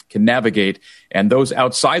can navigate, and those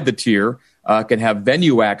outside the tier can have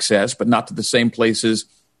venue access, but not to the same places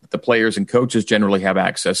that the players and coaches generally have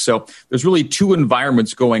access. So there's really 2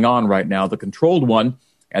 environments going on right now, the controlled one,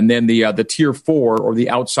 and then the tier 4 or the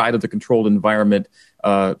outside of the controlled environment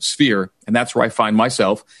sphere. And that's where I find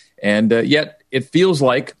myself. And yet it feels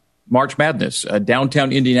like March Madness.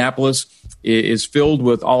 Downtown Indianapolis is filled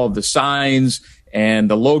with all of the signs and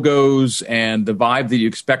the logos and the vibe that you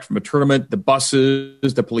expect from a tournament, the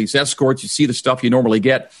buses, the police escorts. You see the stuff you normally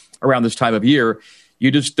get around this time of year. You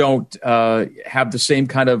just don't have the same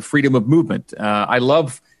kind of freedom of movement. I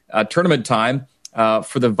love tournament time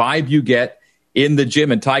for the vibe you get in the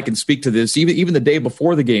gym, and Ty can speak to this, even the day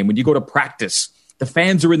before the game, when you go to practice, the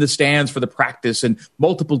fans are in the stands for the practice and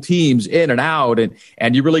multiple teams in and out,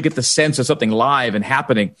 and you really get the sense of something live and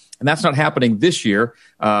happening. And that's not happening this year.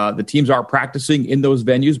 The teams are practicing in those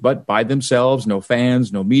venues, but by themselves, no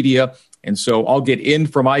fans, no media. And so I'll get in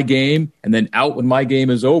for my game and then out when my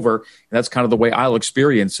game is over. And that's kind of the way I'll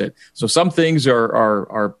experience it. So some things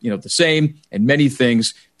are the same, and many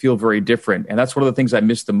things feel very different. And that's one of the things I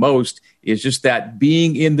miss the most, is just that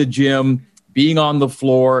being in the gym, being on the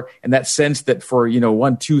floor, and that sense that for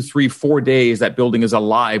 1, 2, 3, 4 days that building is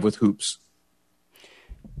alive with hoops.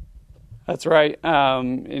 That's right.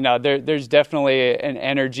 There's definitely an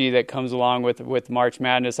energy that comes along with March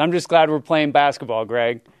Madness. I'm just glad we're playing basketball,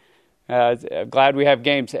 Greg. Glad we have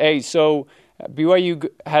games. Hey, so BYU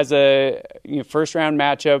has a first round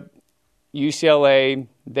matchup. UCLA.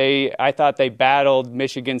 I thought they battled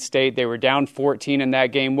Michigan State. They were down 14 in that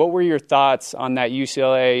game. What were your thoughts on that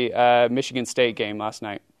UCLA Michigan State game last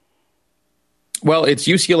night? Well, it's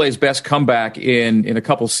UCLA's best comeback in a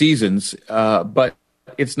couple seasons, but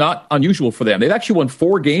it's not unusual for them. They've actually won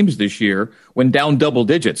 4 games this year when down double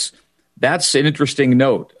digits. That's an interesting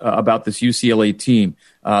note about this UCLA team.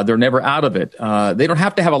 They're never out of it. They don't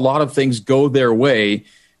have to have a lot of things go their way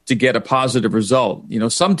to get a positive result.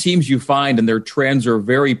 Some teams you find and their trends are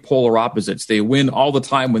very polar opposites. They win all the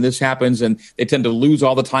time when this happens, and they tend to lose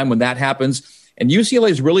all the time when that happens. And UCLA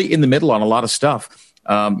is really in the middle on a lot of stuff.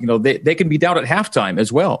 They can be down at halftime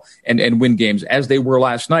as well and win games, as they were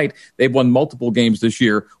last night. They've won multiple games this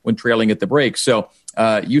year when trailing at the break. So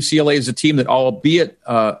UCLA is a team that, albeit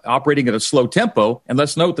operating at a slow tempo, and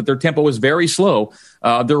let's note that their tempo is very slow.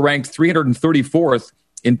 They're ranked 334th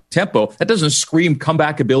in tempo. That doesn't scream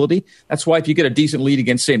comeback ability. That's why if you get a decent lead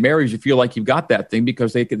against St. Mary's, you feel like you've got that thing,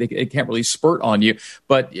 because they can't really spurt on you.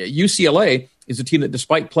 But UCLA is a team that,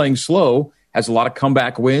 despite playing slow, has a lot of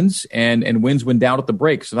comeback wins and wins when down at the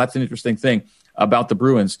break. So that's an interesting thing about the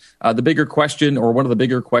Bruins. The bigger question, or one of the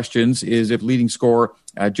bigger questions, is if leading scorer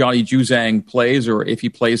Johnny Juzang plays, or if he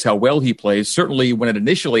plays, how well he plays. Certainly when it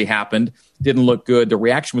initially happened, didn't look good. The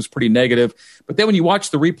reaction was pretty negative. But then when you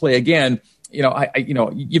watch the replay again,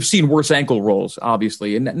 you've seen worse ankle rolls,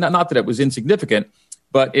 obviously, and not that it was insignificant,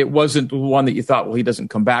 but it wasn't one that you thought, well, he doesn't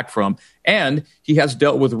come back from. And he has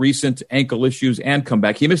dealt with recent ankle issues and come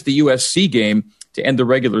back. He missed the USC game to end the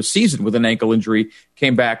regular season with an ankle injury,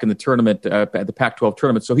 came back in the tournament, at the Pac-12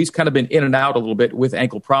 tournament. So he's kind of been in and out a little bit with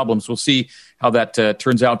ankle problems. We'll see how that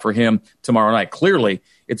turns out for him tomorrow night. Clearly,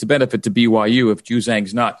 it's a benefit to BYU if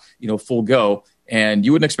Juzang's not, full go. And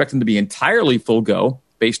you wouldn't expect him to be entirely full go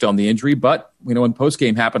based on the injury. But, when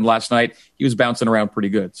postgame happened last night, he was bouncing around pretty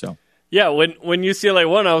good. So. Yeah, when UCLA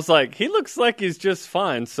won, I was like, he looks like he's just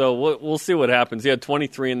fine. So we'll see what happens. He had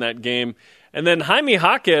 23 in that game. And then Jaime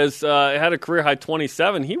Jaquez had a career-high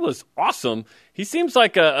 27. He was awesome. He seems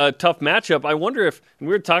like a tough matchup. I wonder if, and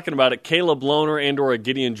we were talking about it, Caleb Lohner and or a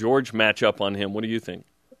Gideon George matchup on him. What do you think?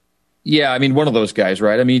 Yeah, one of those guys,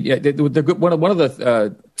 right? One of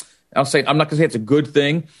the I'll say, I'm not going to say it's a good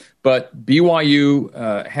thing, but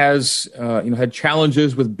BYU has had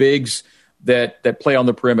challenges with bigs that play on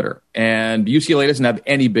the perimeter, and UCLA doesn't have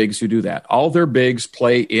any bigs who do that. All their bigs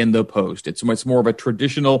play in the post. It's more of a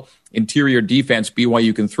traditional interior defense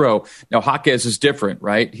BYU can throw. Now Jaquez is different,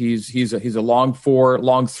 right? He's a long 4,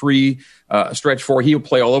 long 3, stretch 4. He'll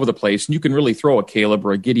play all over the place, and you can really throw a Caleb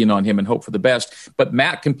or a Gideon on him and hope for the best. But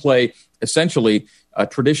Matt can play essentially a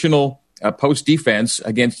traditional post defense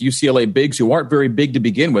against UCLA bigs who aren't very big to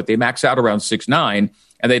begin with. They max out around 6'9",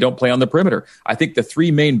 and they don't play on the perimeter. I think the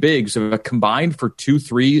 3 main bigs have combined for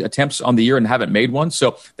 2-3 attempts on the year and haven't made one.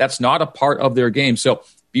 So that's not a part of their game. So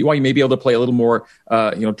BYU may be able to play a little more,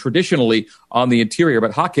 traditionally on the interior,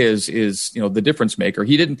 but Jaquez is, the difference maker.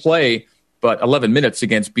 He didn't play but 11 minutes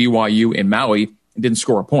against BYU in Maui and didn't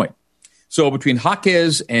score a point. So between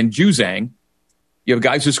Jaquez and Juzang, you have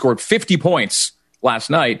guys who scored 50 points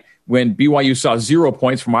last night when BYU saw 0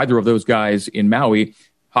 points from either of those guys in Maui.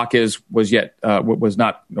 Jaquez was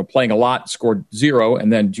not playing a lot, scored 0,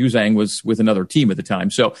 and then Juzang was with another team at the time.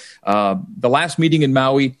 So the last meeting in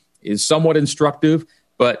Maui is somewhat instructive,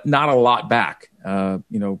 but not a lot back.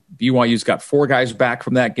 BYU's got 4 guys back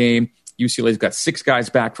from that game. UCLA's got 6 guys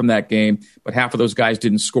back from that game, but half of those guys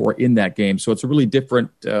didn't score in that game. So it's a really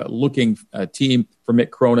different looking team for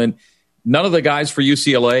Mick Cronin. None of the guys for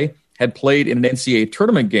UCLA had played in an NCAA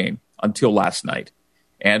tournament game until last night.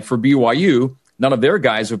 And for BYU, none of their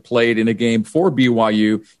guys have played in a game for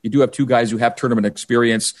BYU. You do have 2 guys who have tournament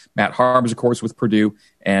experience, Matt Harms, of course, with Purdue,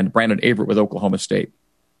 and Brandon Averett with Oklahoma State.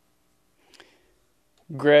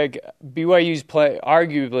 Greg, BYU's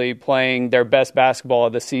arguably playing their best basketball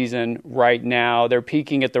of the season right now. They're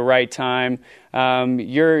peaking at the right time.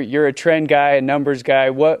 You're a trend guy, a numbers guy.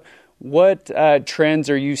 What trends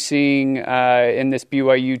are you seeing in this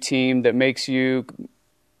BYU team that makes you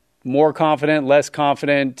more confident, less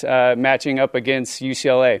confident, matching up against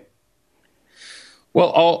UCLA?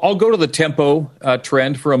 Well, I'll go to the tempo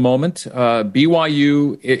trend for a moment.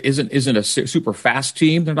 BYU isn't a super fast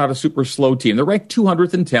team. They're not a super slow team. They're ranked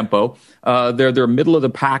 200th in tempo. They're middle of the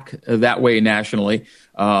pack that way nationally,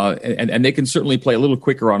 and they can certainly play a little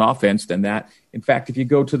quicker on offense than that. In fact, if you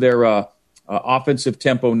go to their offensive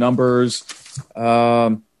tempo numbers,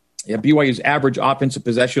 BYU's average offensive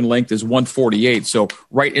possession length is 148, so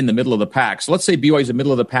right in the middle of the pack. So let's say BYU's a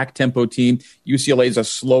middle of the pack tempo team. UCLA is a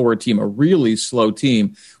slower team, a really slow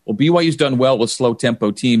team. Well, BYU's done well with slow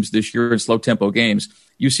tempo teams this year in slow tempo games.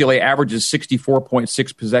 UCLA averages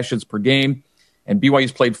 64.6 possessions per game, and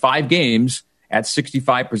BYU's played 5 games at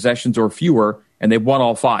 65 possessions or fewer, and they've won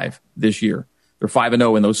all 5 this year. They're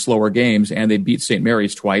 5-0 in those slower games, and they beat St.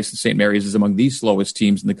 Mary's twice. And St. Mary's is among the slowest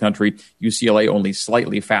teams in the country. UCLA only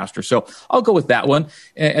slightly faster. So I'll go with that one.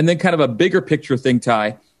 And then kind of a bigger picture thing,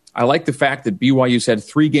 Ty. I like the fact that BYU's had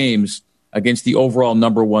 3 games against the overall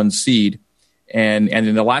number 1 seed. And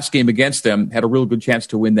in the last game against them, had a real good chance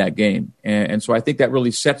to win that game. And so I think that really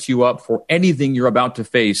sets you up for anything you're about to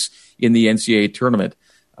face in the NCAA tournament.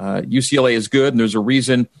 UCLA is good, and there's a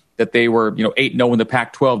reason that they were, 8-0 in the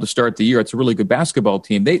Pac-12 to start the year. It's a really good basketball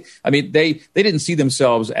team. They didn't see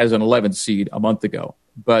themselves as an 11th seed a month ago,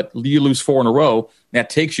 but you lose 4 in a row.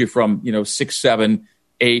 That takes you from, 6, 7,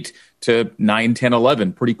 8 to 9, 10,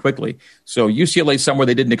 11 pretty quickly. So UCLA is somewhere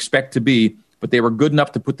they didn't expect to be, but they were good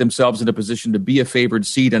enough to put themselves in a position to be a favored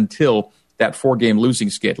seed until that 4-game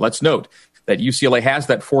losing skid. Let's note that UCLA has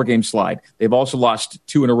that 4-game slide. They've also lost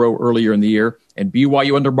 2 in a row earlier in the year, and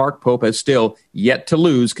BYU under Mark Pope has still yet to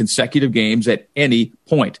lose consecutive games at any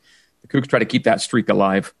point. The Cougs try to keep that streak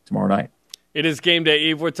alive tomorrow night. It is game day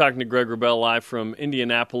eve. We're talking to Greg Wrubell live from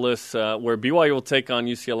Indianapolis, where BYU will take on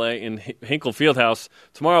UCLA in Hinkle Fieldhouse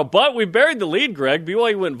tomorrow. But we buried the lead, Greg.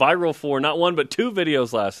 BYU went viral for not 1 but 2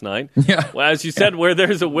 videos last night. Yeah. Well, as you said, where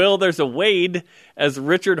there's a will, there's a Wade, as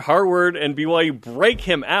Richard Harward and BYU break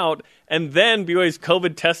him out. And then BYU's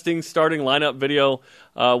COVID testing starting lineup video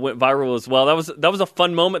went viral as well. That was a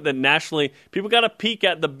fun moment that nationally people got a peek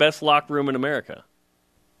at the best locker room in America.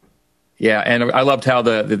 Yeah, and I loved how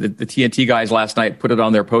the TNT guys last night put it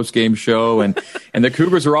on their post-game show, and the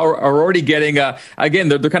Cougars are already getting again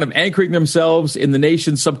they're kind of anchoring themselves in the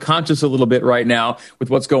nation's subconscious a little bit right now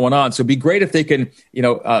with what's going on. So it'd be great if they can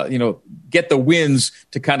get the wins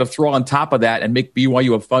to kind of throw on top of that and make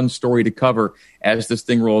BYU a fun story to cover as this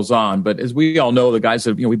thing rolls on. But as we all know, the guys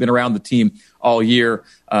have we've been around the team all year.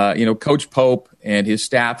 Coach Pope and his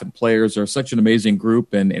staff and players are such an amazing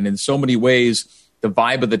group, and in so many ways, the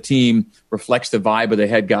vibe of the team reflects the vibe of the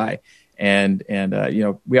head guy. And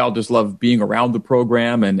we all just love being around the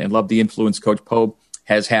program and love the influence Coach Pope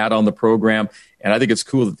has had on the program. And I think it's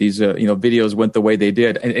cool that these, videos went the way they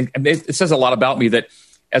did. And it says a lot about me that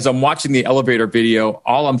as I'm watching the elevator video,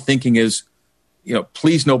 all I'm thinking is,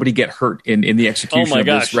 please nobody get hurt in the execution of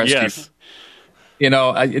this rescue. Yes.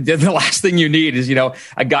 The last thing you need is,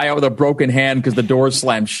 a guy out with a broken hand because the doors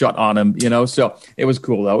slammed shut on him, So it was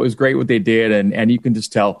cool, though. It was great what they did. And you can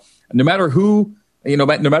just tell, no matter who, no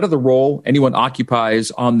matter the role anyone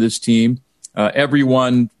occupies on this team,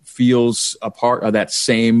 everyone feels a part of that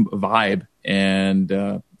same vibe. And,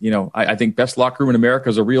 I think best locker room in America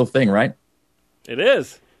is a real thing, right? It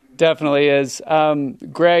is. Definitely is.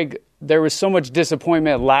 Greg, there was so much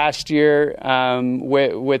disappointment last year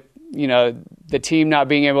with the team not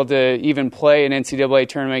being able to even play an NCAA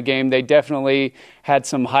tournament game. They definitely had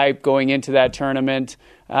some hype going into that tournament.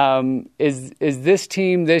 Is this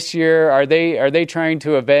team this year, are they trying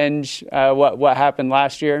to avenge what happened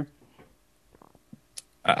last year?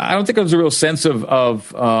 I don't think there's a real sense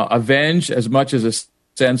of avenge as much as a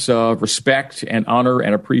sense of respect and honor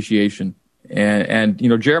and appreciation. And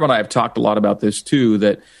Jeremy and I have talked a lot about this too,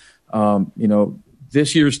 that,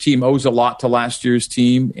 this year's team owes a lot to last year's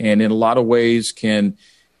team, and in a lot of ways can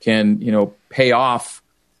pay off,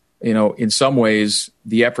 in some ways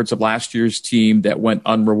the efforts of last year's team that went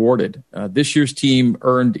unrewarded. This year's team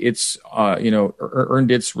earned its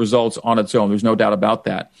results on its own. There's no doubt about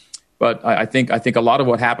that. But I think a lot of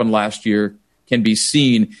what happened last year can be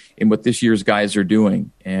seen in what this year's guys are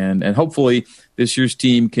doing, and hopefully this year's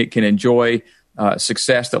team can enjoy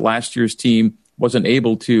success that last year's team wasn't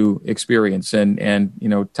able to experience. And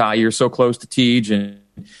Ty, you're so close to Tej,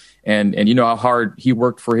 and you know how hard he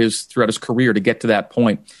worked throughout his career to get to that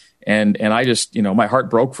point. And I just, my heart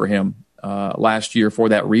broke for him last year for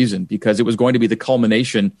that reason, because it was going to be the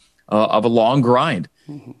culmination of a long grind.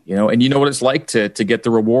 And you know what it's like to get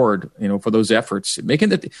the reward, for those efforts. One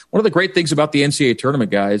of the great things about the NCAA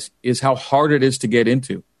tournament, guys, is how hard it is to get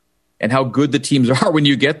into and how good the teams are when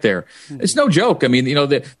you get there. It's no joke. I mean,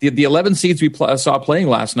 the 11 seeds we saw playing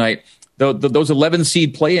last night, those 11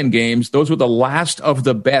 seed play-in games, those were the last of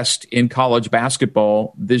the best in college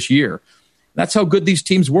basketball this year. That's how good these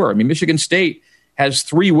teams were. I mean, Michigan State has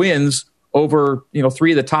 3 wins over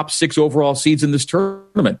 3 of the top 6 overall seeds in this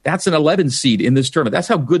tournament. That's an 11 seed in this tournament. That's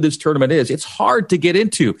how good this tournament is. It's hard to get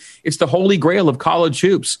into. It's the holy grail of college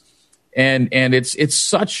hoops. And it's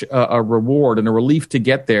such a reward and a relief to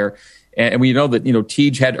get there. And we know that,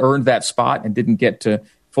 Tej had earned that spot and didn't get to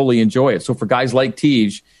fully enjoy it. So for guys like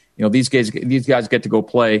Tej, these guys get to go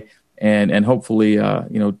play and hopefully,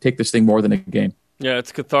 take this thing more than a game. Yeah,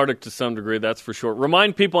 it's cathartic to some degree, that's for sure.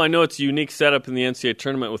 Remind people, I know it's a unique setup in the NCAA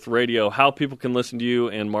tournament with radio, how people can listen to you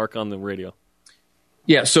and Mark on the radio.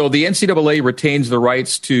 Yeah, so the NCAA retains the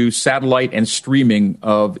rights to satellite and streaming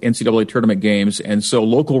of NCAA tournament games. And so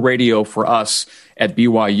local radio for us at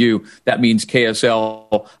BYU, that means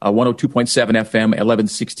KSL 102.7 FM,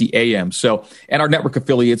 1160 AM. So, and our network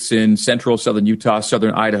affiliates in central, southern Utah,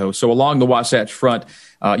 southern Idaho. So along the Wasatch Front,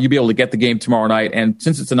 you'll be able to get the game tomorrow night. And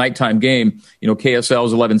since it's a nighttime game,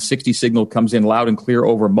 KSL's 1160 signal comes in loud and clear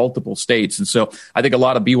over multiple states. And so I think a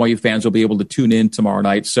lot of BYU fans will be able to tune in tomorrow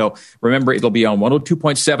night. So remember, it'll be on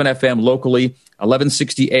 102.7 FM locally,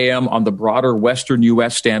 1160 AM on the broader Western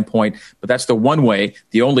U.S. standpoint. But that's the one way,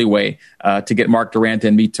 the only way to get Mark Durant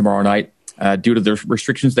and me tomorrow night due to the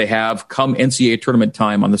restrictions they have come NCAA tournament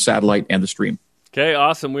time on the satellite and the stream. Okay,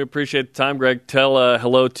 awesome. We appreciate the time, Greg. Tell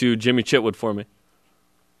hello to Jimmy Chitwood for me.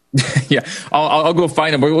 Yeah, I'll go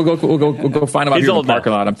find him. We'll go find him out here in the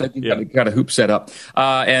parking lot. I'm thinking got a hoop set up.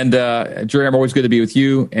 Jerry, I'm always good to be with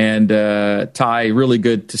you. And Ty, really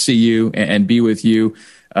good to see you and be with you.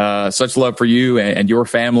 Such love for you and your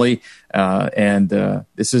family.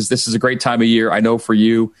 This is a great time of year, I know, for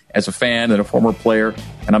you as a fan and a former player,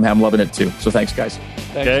 and I'm loving it too. So thanks, guys.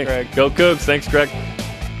 Thanks, Greg. Go Cougs. Thanks, Greg.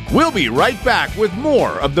 We'll be right back with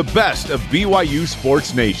more of the best of BYU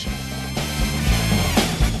Sports Nation.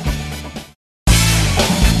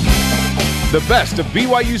 The best of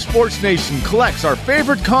BYU Sports Nation collects our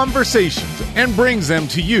favorite conversations and brings them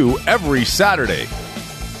to you every Saturday.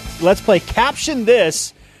 Let's play Caption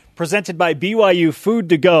This, presented by BYU Food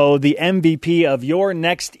to Go, the MVP of your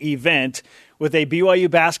next event, with a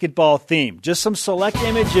BYU basketball theme. Just some select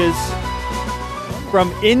images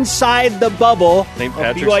from inside the bubble of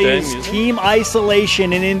BYU's team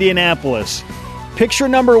isolation in Indianapolis. Picture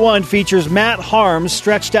number 1 features Matt Harms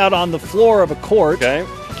stretched out on the floor of a court.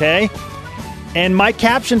 Okay. And my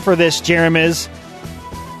caption for this, Jerem, is,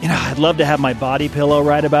 I'd love to have my body pillow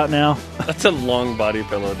right about now. That's a long body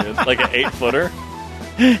pillow, dude. Like an 8-footer.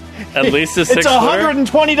 At least a 6-footer. It's a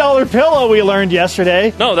 $120 pillow we learned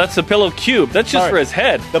yesterday. No, that's the pillow cube. That's just for his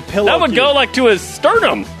head. The pillow That would go like to his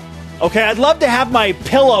sternum. Okay, I'd love to have my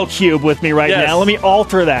pillow cube with me right now. Let me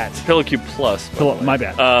alter that. Pillow cube plus. My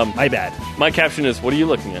bad. My bad. My caption is, what are you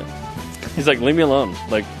looking at? He's like, leave me alone.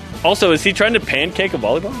 Like, also, is he trying to pancake a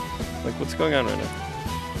volleyball? Like, what's going on right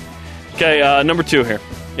now? Okay, number 2 here.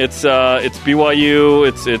 It's BYU.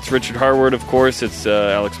 It's Richard Harward, of course. It's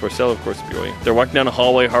Alex Porcello, of course, BYU. They're walking down a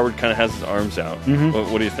hallway. Harward kind of has his arms out.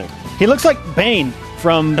 What do you think? He looks like Bane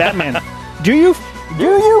from Batman. Do you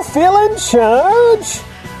feel in charge?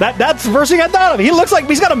 That's the first thing I thought of. He looks like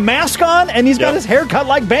he's got a mask on and he's got his hair cut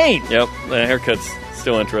like Bane. Yep, the haircut's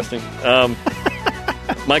still interesting.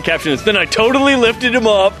 My caption is, then I totally lifted him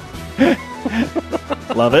up.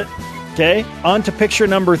 Love it. Okay, on to picture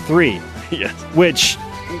number 3. Yes. Which,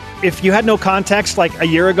 if you had no context like a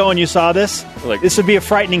year ago and you saw this, this would be a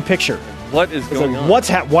frightening picture. What is going on?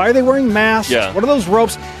 Why are they wearing masks? Yeah. What are those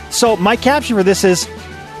ropes? So my caption for this is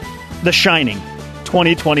The Shining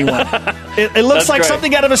 2021. It looks like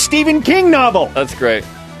something out of a Stephen King novel. That's great.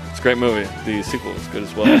 It's a great movie. The sequel is good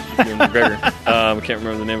as well. McGregor. I can't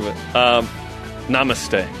remember the name of it.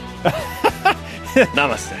 Namaste.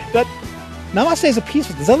 Namaste. Namaste is a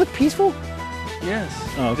peaceful. Does that look peaceful? Yes.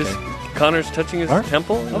 Oh, okay. Connor's touching his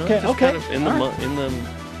temple. Okay. Kind of in the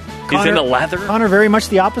he's in a lather. Connor, very much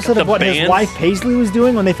the opposite of what his wife Paisley was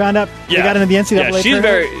doing when they found out they got into the NCAA. Yeah,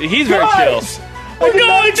 he's very chill. We're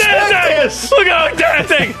going dancing! We're going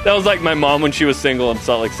dancing! That was like my mom when she was single in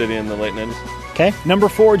Salt Lake City in the late 90s. Okay, number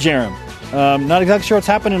 4, Jerem. Not exactly sure what's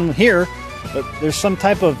happening here, but there's some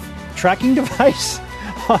type of tracking device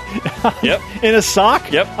in a sock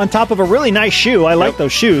on top of a really nice shoe. I like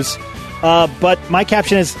those shoes. But my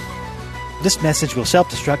caption is, This message will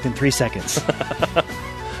self-destruct in 3 seconds.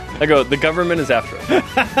 I go, the government is after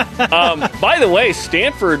us. By the way,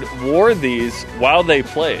 Stanford wore these while they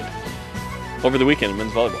played over the weekend in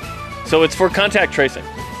men's volleyball. So it's for contact tracing.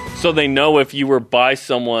 So they know if you were by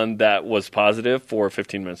someone that was positive for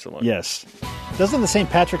 15 minutes alone. Yes. Doesn't the St.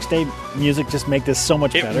 Patrick's Day music just make this so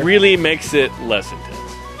much better? It really makes it less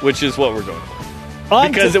intense, which is what we're going for.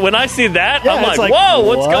 Because when I see that, I'm like, whoa,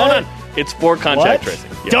 what's going on? It's for contact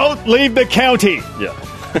tracing. Yeah. Don't leave the county. Yeah.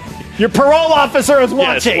 Your parole officer is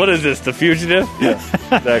watching. Yes. What is this, the fugitive? Yeah,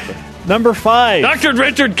 exactly. Number 5. Dr.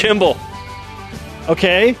 Richard Kimball.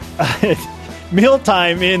 Okay.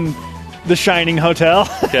 Mealtime in the Shining Hotel.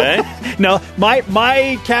 Okay. No,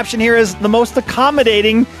 my caption here is the most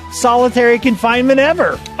accommodating solitary confinement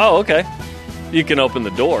ever. Oh, okay. You can open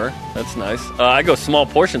the door. That's nice. I go small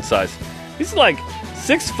portion size. These are like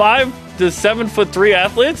 6'5" to 7'3"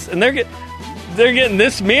 athletes, and they're getting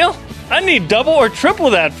this meal. I need double or triple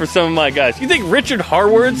that for some of my guys. You think Richard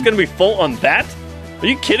Harward's going to be full on that? Are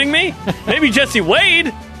you kidding me? Maybe Jesse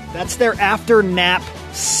Wade. That's their after nap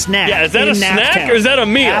snack. Yeah, is that a snack or is that a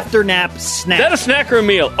meal? After nap snack. Is that a snack or a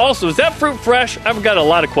meal? Also, is that fruit fresh? I've got a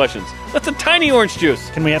lot of questions. That's a tiny orange juice.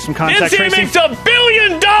 Can we have some contact tracing? NCAA makes $1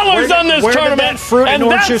 billion on this tournament. Where did that fruit and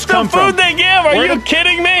orange juice come from? And that's the food they give. Are you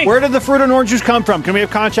kidding me? Where did the fruit and orange juice come from? Can we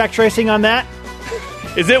have contact tracing on that?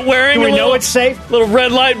 Is it wearing Do we know it's safe? Little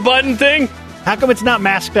red light button thing? How come it's not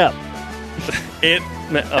masked up? Okay.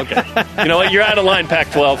 You know what? You're out of line,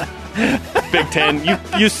 Pac-12. Big Ten.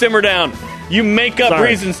 You simmer down. You make up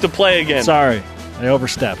reasons to play again. Sorry. I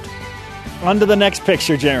overstepped. On to the next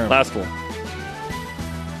picture, Jeremy. Last one.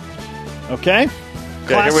 Okay.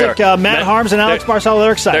 Classic Matt Harms and Alex Marcel on the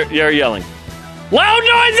other side. You're yelling. Loud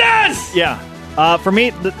noises! Yeah. For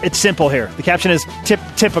me, it's simple here. The caption is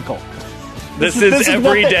typical. This is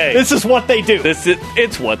every day. This is what they do.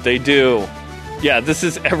 It's what they do. Yeah, this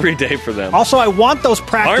is every day for them. Also, I want those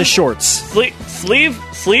practice shorts. Sleeve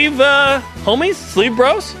homies? Sleeve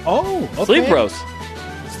bros? Oh, okay. Sleeve bros.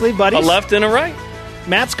 Sleeve buddies? A left and a right.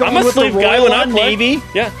 Matt's going with the Royal Navy.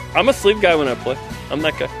 Yeah, I'm a sleeve guy when I play. I'm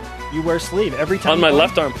that guy. You wear sleeve every time on my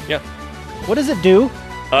left arm, yeah. What does it do?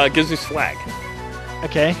 It gives me swag.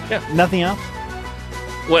 Okay. Yeah. Nothing else?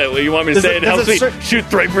 Wait, you want me to say it helps me shoot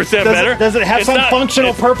 3% better? Does it have some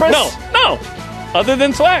functional purpose? No. Other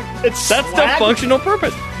than swag. That's the functional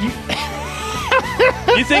purpose.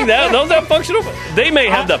 You think that those have functional? They may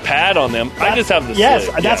have the pad on them. I just have the yes.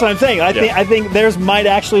 sleeve. That's what I'm saying. I think theirs might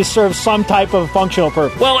actually serve some type of functional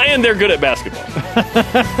purpose. Well, and they're good at basketball.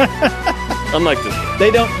 Unlike this guy.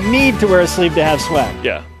 They don't need to wear a sleeve to have swag.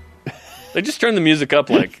 Yeah. They just turn the music up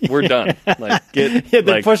like, we're done.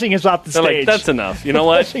 They're pushing us off the stage. Like, that's enough. You know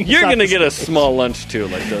what? You're going to get a small lunch, too,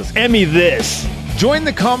 like those. Emmy this. Join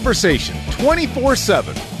the conversation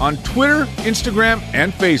 24/7 on Twitter, Instagram,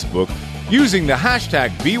 and Facebook using the hashtag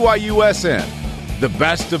BYUSN. The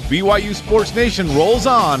best of BYU Sports Nation rolls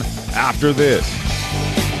on after this.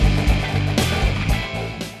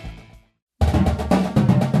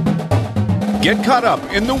 Get caught up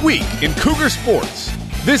in the week in Cougar sports.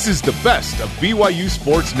 This is the best of BYU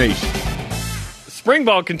Sports Nation. Spring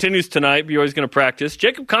ball continues tonight. BYU's going to practice.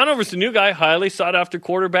 Jacob Conover's the new guy, highly sought after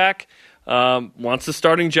quarterback. Wants a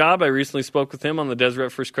starting job. I recently spoke with him on the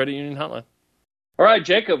Deseret First Credit Union hotline. All right,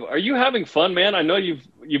 Jacob, are you having fun, man? I know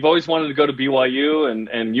you've always wanted to go to BYU,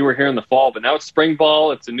 and you were here in the fall, but now it's spring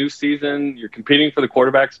ball. It's a new season. You're competing for the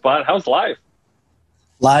quarterback spot. How's life?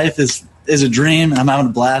 Life is a dream. I'm having a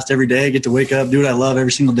blast every day. I get to wake up, do what I love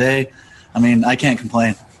every single day. I mean, I can't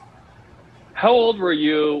complain. How old were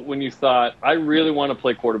you when you thought, I really want to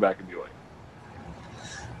play quarterback at BYU?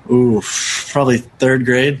 Ooh, probably third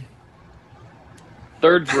grade.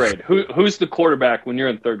 Third grade. Who's the quarterback when you're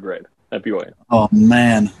in third grade at BYU? Oh,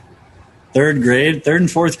 man. Third and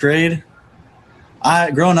fourth grade.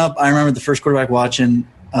 Growing up, I remember the first quarterback watching.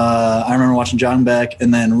 I remember watching John Beck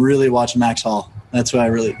and then really watching Max Hall. That's what I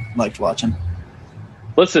really liked watching.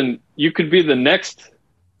 Listen, you could be the next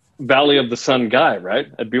Valley of the Sun guy, right?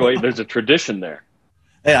 At BYU, there's a tradition there.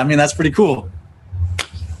 Hey, I mean, that's pretty cool.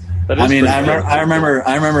 I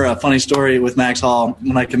remember a funny story with Max Hall.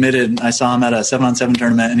 When I committed, I saw him at a 7-on-7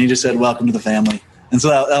 tournament, and he just said, "Welcome to the family." And so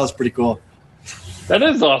that was pretty cool. That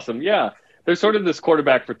is awesome. Yeah. There's sort of this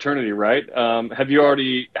quarterback fraternity, right? Have you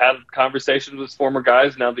already had conversations with former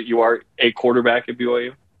guys now that you are a quarterback at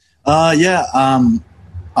BYU? Yeah.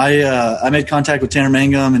 I made contact with Tanner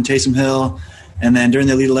Mangum and Taysom Hill, and then during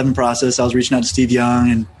the Elite 11 process, I was reaching out to Steve Young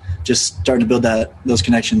and just starting to build those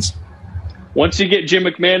connections. Once you get Jim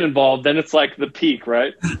McMahon involved, then it's like the peak,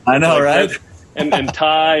 right? I know, right? and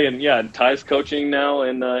Ty, and Ty's coaching now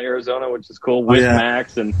in Arizona, which is cool, with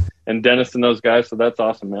Max and Dennis and those guys. So that's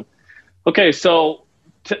awesome, man. Okay, so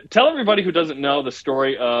tell everybody who doesn't know the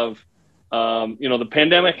story of, the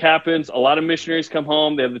pandemic happens. A lot of missionaries come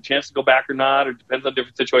home. They have the chance to go back or not, or it depends on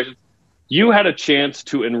different situations. You had a chance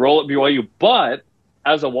to enroll at BYU, but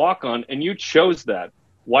as a walk-on, and you chose that.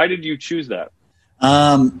 Why did you choose that?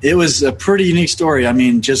 It was a pretty unique story. I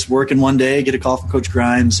mean, just working one day, get a call from Coach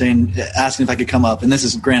Grimes asking if I could come up. And this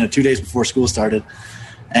is, granted, 2 days before school started.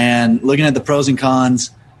 And looking at the pros and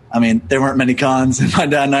cons, I mean, there weren't many cons. And my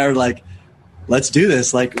dad and I were like, let's do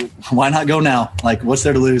this. Like, why not go now? Like, what's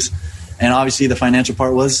there to lose? And obviously the financial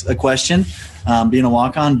part was a question, being a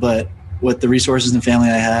walk-on. But with the resources and family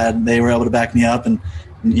I had, they were able to back me up. And,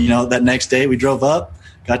 that next day we drove up,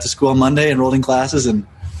 got to school on Monday, enrolled in classes, and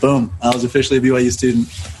boom, I was officially a BYU student.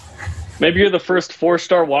 Maybe you're the first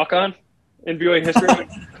 4-star walk-on in BYU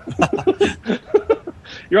history.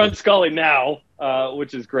 You're on Scully now,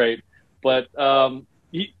 which is great. But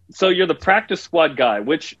so you're the practice squad guy,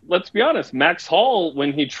 which, let's be honest, Max Hall,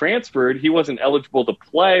 when he transferred, he wasn't eligible to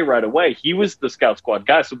play right away. He was the scout squad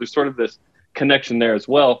guy, so there's sort of this connection there as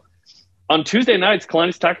well. On Tuesday nights,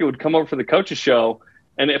 Kalani Sitake would come over for the coaches show,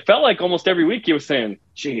 and it felt like almost every week he was saying,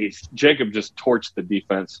 geez, Jacob just torched the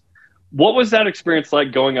defense. What was that experience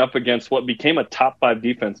like going up against what became a top 5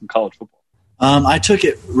 defense in college football? I took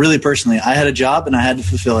it really personally. I had a job and I had to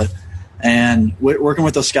fulfill it. And working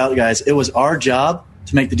with those scout guys, it was our job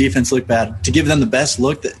to make the defense look bad, to give them the best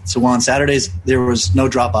look. So on Saturdays, there was no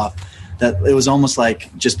drop-off. That it was almost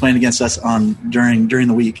like just playing against us during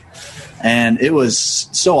the week. And it was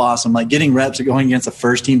so awesome, like getting reps of going against a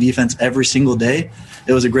first-team defense every single day.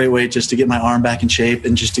 It was a great way just to get my arm back in shape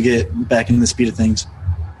and just to get back into the speed of things.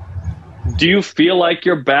 Do you feel like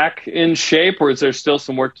you're back in shape, or is there still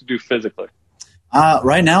some work to do physically?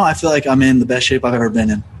 Right now, I feel like I'm in the best shape I've ever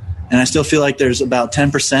been in. And I still feel like there's about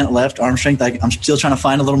 10% left arm strength. I'm still trying to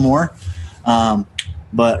find a little more.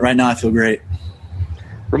 But right now I feel great.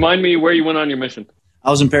 Remind me where you went on your mission.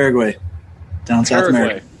 I was in Paraguay, down South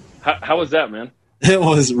America. How was that, man? It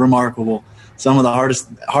was remarkable. Some of the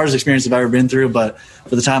hardest experiences I've ever been through, but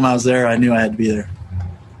for the time I was there, I knew I had to be there.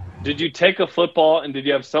 Did you take a football, and did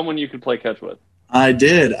you have someone you could play catch with? I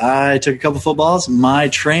did. I took a couple footballs. My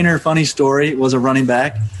trainer, funny story, was a running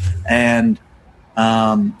back, and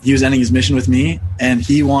he was ending his mission with me, and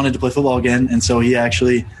he wanted to play football again, and so he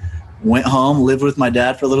actually went home, lived with my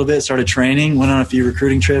dad for a little bit, started training, went on a few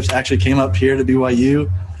recruiting trips, actually came up here to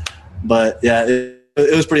BYU. But, yeah,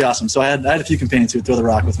 it was pretty awesome. So I had a few companions who would throw the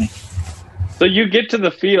rock with me. So you get to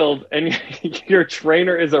the field, and your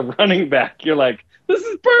trainer is a running back. You're like, this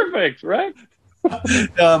is perfect, right?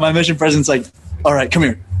 My mission president's like, all right, come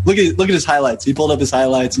here. Look at his highlights. He pulled up his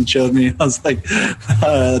highlights and showed me. I was like,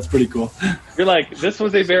 that's pretty cool. You're like, this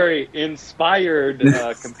was a very inspired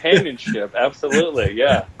companionship. Absolutely.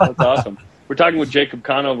 Yeah, that's awesome. We're talking with Jacob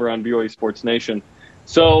Conover on BYU Sports Nation.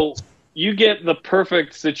 So you get the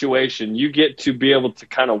perfect situation. You get to be able to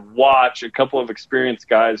kind of watch a couple of experienced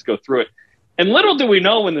guys go through it. And little do we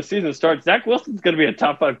know when the season starts, Zach Wilson's going to be a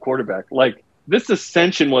top 5 quarterback. Like, this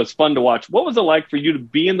ascension was fun to watch. What was it like for you to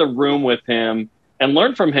be in the room with him and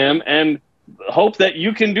learn from him and hope that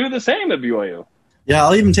you can do the same at BYU? Yeah,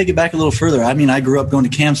 I'll even take it back a little further. I mean, I grew up going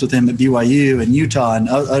to camps with him at BYU and Utah and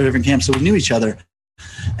other different camps, so we knew each other.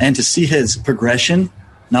 And to see his progression,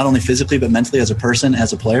 not only physically but mentally as a person,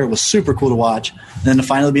 as a player, was super cool to watch. And then to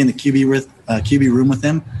finally be in the QB room with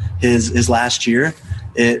him his last year,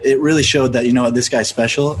 it really showed that, this guy's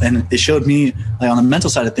special. And it showed me, like, on the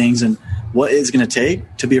mental side of things and what it's going to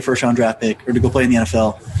take to be a first-round draft pick or to go play in the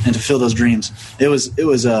NFL and to fulfill those dreams. It was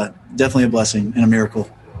definitely a blessing and a miracle.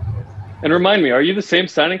 And remind me, are you the same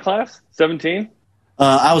signing class, 17?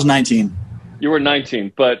 I was 19. You were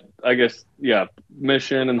 19, but I guess, yeah,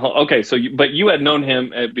 mission and okay. So, but you had known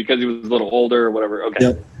him because he was a little older or whatever. Okay,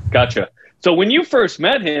 yep. Gotcha. So when you first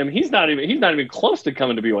met him, he's not even close to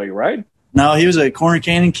coming to BYU, right? No, he was a Corner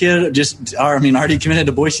Canyon kid. Already committed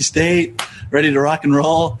to Boise State, ready to rock and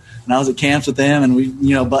roll. And I was at camps with them, and we,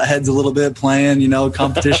 butt heads a little bit, playing,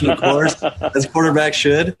 competition, of course, as quarterbacks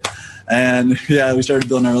should. And yeah, we started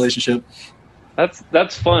building our relationship.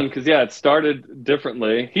 That's fun because, yeah, it started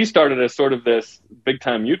differently. He started as sort of this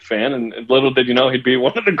big-time Ute fan, and little did you know he'd be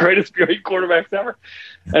one of the greatest BYU quarterbacks ever.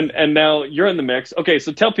 And now you're in the mix. Okay,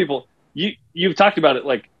 so tell people, you've talked about it,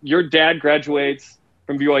 like your dad graduates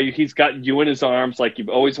from BYU. He's got you in his arms, like you've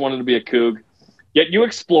always wanted to be a Coug. Yet you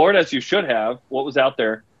explored, as you should have, what was out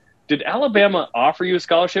there. Did Alabama offer you a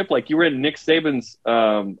scholarship? Like you were in Nick Saban's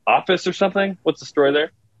office or something? What's the story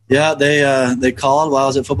there? Yeah, they called while I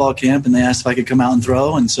was at football camp, and they asked if I could come out and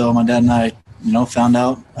throw. And so my dad and I found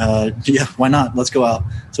out, why not? Let's go out.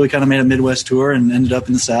 So we kind of made a Midwest tour and ended up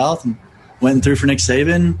in the South and went through for Nick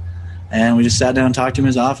Saban. And we just sat down and talked to him in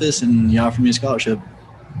his office, and he offered me a scholarship.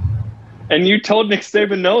 And you told Nick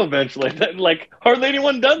Saban no eventually. Like, hardly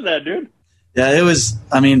anyone does that, dude. Yeah, it was,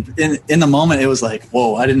 in the moment, it was like,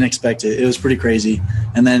 whoa, I didn't expect it. It was pretty crazy.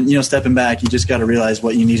 And then, stepping back, you just got to realize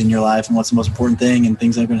what you need in your life and what's the most important thing and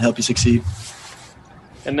things that are going to help you succeed.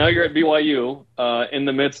 And now you're at BYU in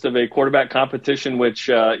the midst of a quarterback competition, which,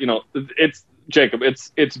 it's Jacob,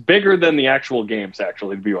 it's bigger than the actual games,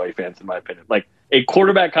 actually, the BYU fans, in my opinion. Like, a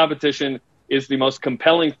quarterback competition is the most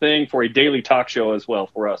compelling thing for a daily talk show as well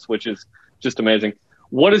for us, which is just amazing.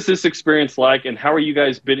 What is this experience like, and how are you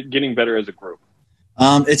guys getting better as a group?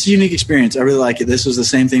 It's a unique experience. I really like it. This was the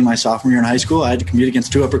same thing my sophomore year in high school. I had to compete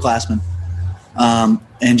against 2 upperclassmen.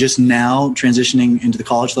 And just now transitioning into the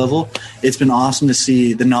college level, it's been awesome to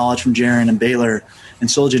see the knowledge from Jaron and Baylor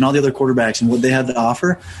and Soldier and all the other quarterbacks and what they have to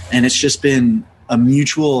offer. And it's just been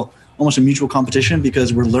almost a mutual competition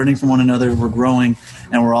because we're learning from one another, we're growing,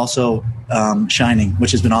 and we're also shining,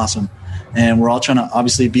 which has been awesome. And we're all trying to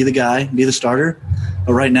obviously be the guy, be the starter.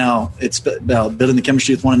 But right now, it's about building the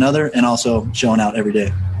chemistry with one another and also showing out every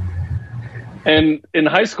day. And in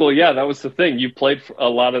high school, yeah, that was the thing. You played for a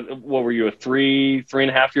lot of, what were you, a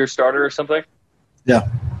 3.5 year starter or something? Yeah.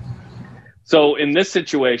 So in this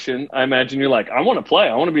situation, I imagine you're like, I want to play.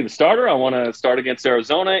 I want to be the starter. I want to start against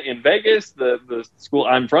Arizona in Vegas, the school.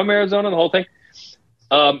 I'm from Arizona, the whole thing.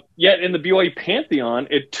 Yet in the BYU Pantheon,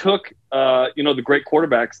 it took, the great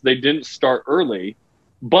quarterbacks. They didn't start early.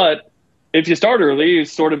 But if you start early, you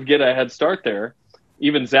sort of get a head start there.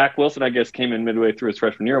 Even Zach Wilson, I guess, came in midway through his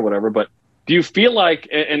freshman year or whatever. But do you feel like,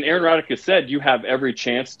 and Aaron Roddick has said, you have every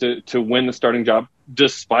chance to win the starting job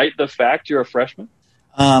despite the fact you're a freshman?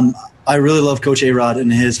 I really love Coach A-Rod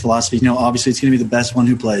and his philosophy. Obviously it's going to be the best one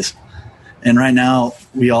who plays. And right now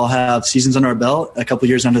we all have seasons under our belt, a couple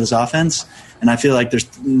years under this offense. And I feel like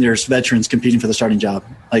there's veterans competing for the starting job.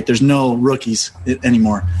 Like there's no rookies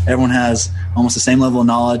anymore. Everyone has almost the same level of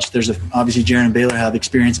knowledge. Obviously Jaron and Baylor have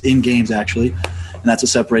experience in games actually, and that's what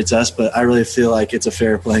separates us. But I really feel like it's a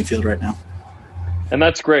fair playing field right now. And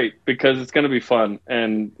that's great because it's going to be fun.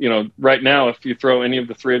 And, right now, if you throw any of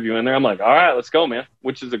the 3 of you in there, I'm like, all right, let's go, man,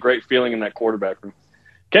 which is a great feeling in that quarterback room.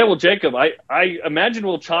 Okay, well, Jacob, I imagine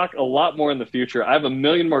we'll talk a lot more in the future. I have a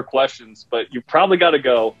million more questions, but you probably got to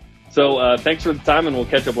go. So thanks for the time, and we'll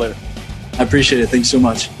catch up later. I appreciate it. Thanks so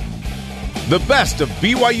much. The best of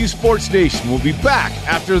BYU Sports Nation will be back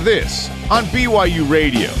after this on BYU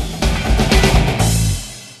Radio.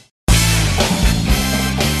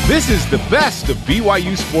 This is the best of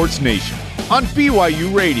BYU Sports Nation on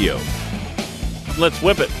BYU Radio. Let's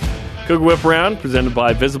whip it. Cougar Whip Round, presented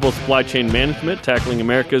by Visible Supply Chain Management, tackling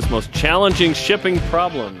America's most challenging shipping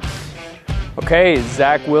problems. Okay,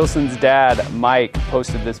 Zach Wilson's dad, Mike,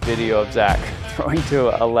 posted this video of Zach throwing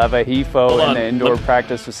to a Leva Hefo in the indoor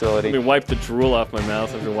practice facility. Let me wipe the drool off my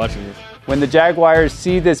mouth after watching this. When the Jaguars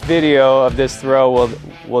see this video of this throw,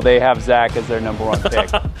 will they have Zach as their number 1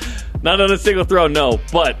 pick? Not on a single throw, no.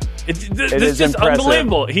 But this is just impressive.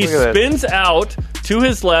 Unbelievable. He spins out to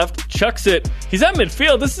his left, chucks it. He's at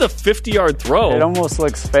midfield. This is a 50-yard throw. It almost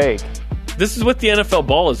looks fake. This is with the NFL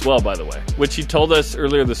ball as well, by the way, which he told us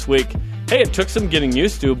earlier this week. Hey, it took some getting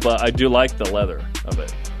used to, but I do like the leather of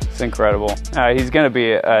it. It's incredible. He's going to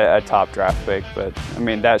be a top draft pick, but,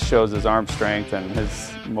 that shows his arm strength and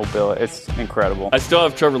his mobility. It's incredible. I still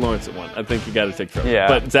have Trevor Lawrence at 1. I think you got to take Trevor. Yeah.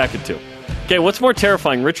 But Zach at 2. Okay, what's more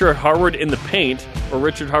terrifying, Richard Harward in the paint or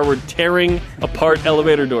Richard Harward tearing apart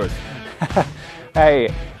elevator doors? Hey,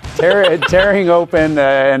 tearing open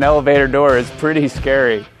an elevator door is pretty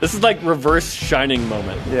scary. This is like reverse Shining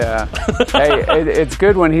moment. Yeah. Hey, it's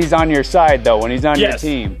good when he's on your side, though, when he's on your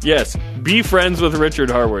team. Yes. Be friends with Richard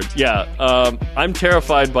Harward. Yeah. I'm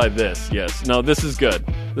terrified by this. Yes. No, this is good.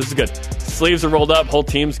 This is good. Sleeves are rolled up. Whole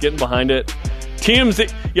team's getting behind it.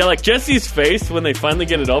 Like Jesse's face when they finally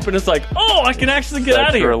get it open, it's like, oh, I can actually get out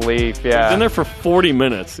of here. Relief, yeah. He's in there for 40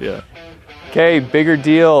 minutes, yeah. Okay, bigger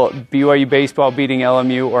deal, BYU baseball beating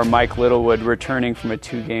LMU or Mike Littlewood returning from a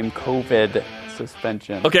 2-game COVID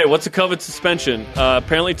suspension. Okay, what's a COVID suspension?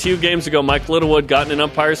 Apparently 2 games ago, Mike Littlewood got in an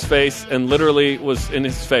umpire's face and literally was in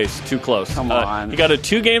his face too close. Come on. He got a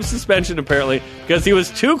 2-game suspension, apparently, because he was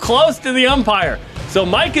too close to the umpire. So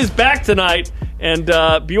Mike is back tonight. And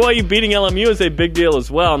BYU beating LMU is a big deal as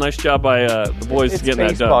well. Nice job by the boys getting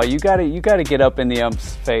baseball. that done. You got to get up in the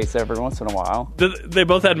ump's face every once in a while. They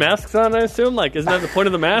both had masks on, I assume? Like, isn't that the point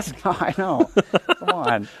of the mask? I know. Come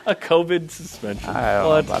on. A COVID suspension. I don't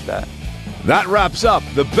know about that. That wraps up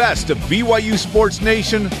the best of BYU Sports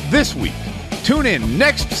Nation this week. Tune in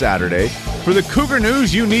next Saturday for the Cougar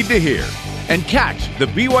news you need to hear. And catch the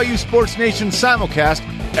BYU Sports Nation simulcast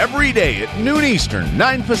every day at noon Eastern,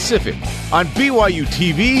 9 Pacific on BYU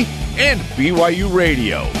TV and BYU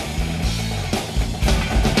Radio.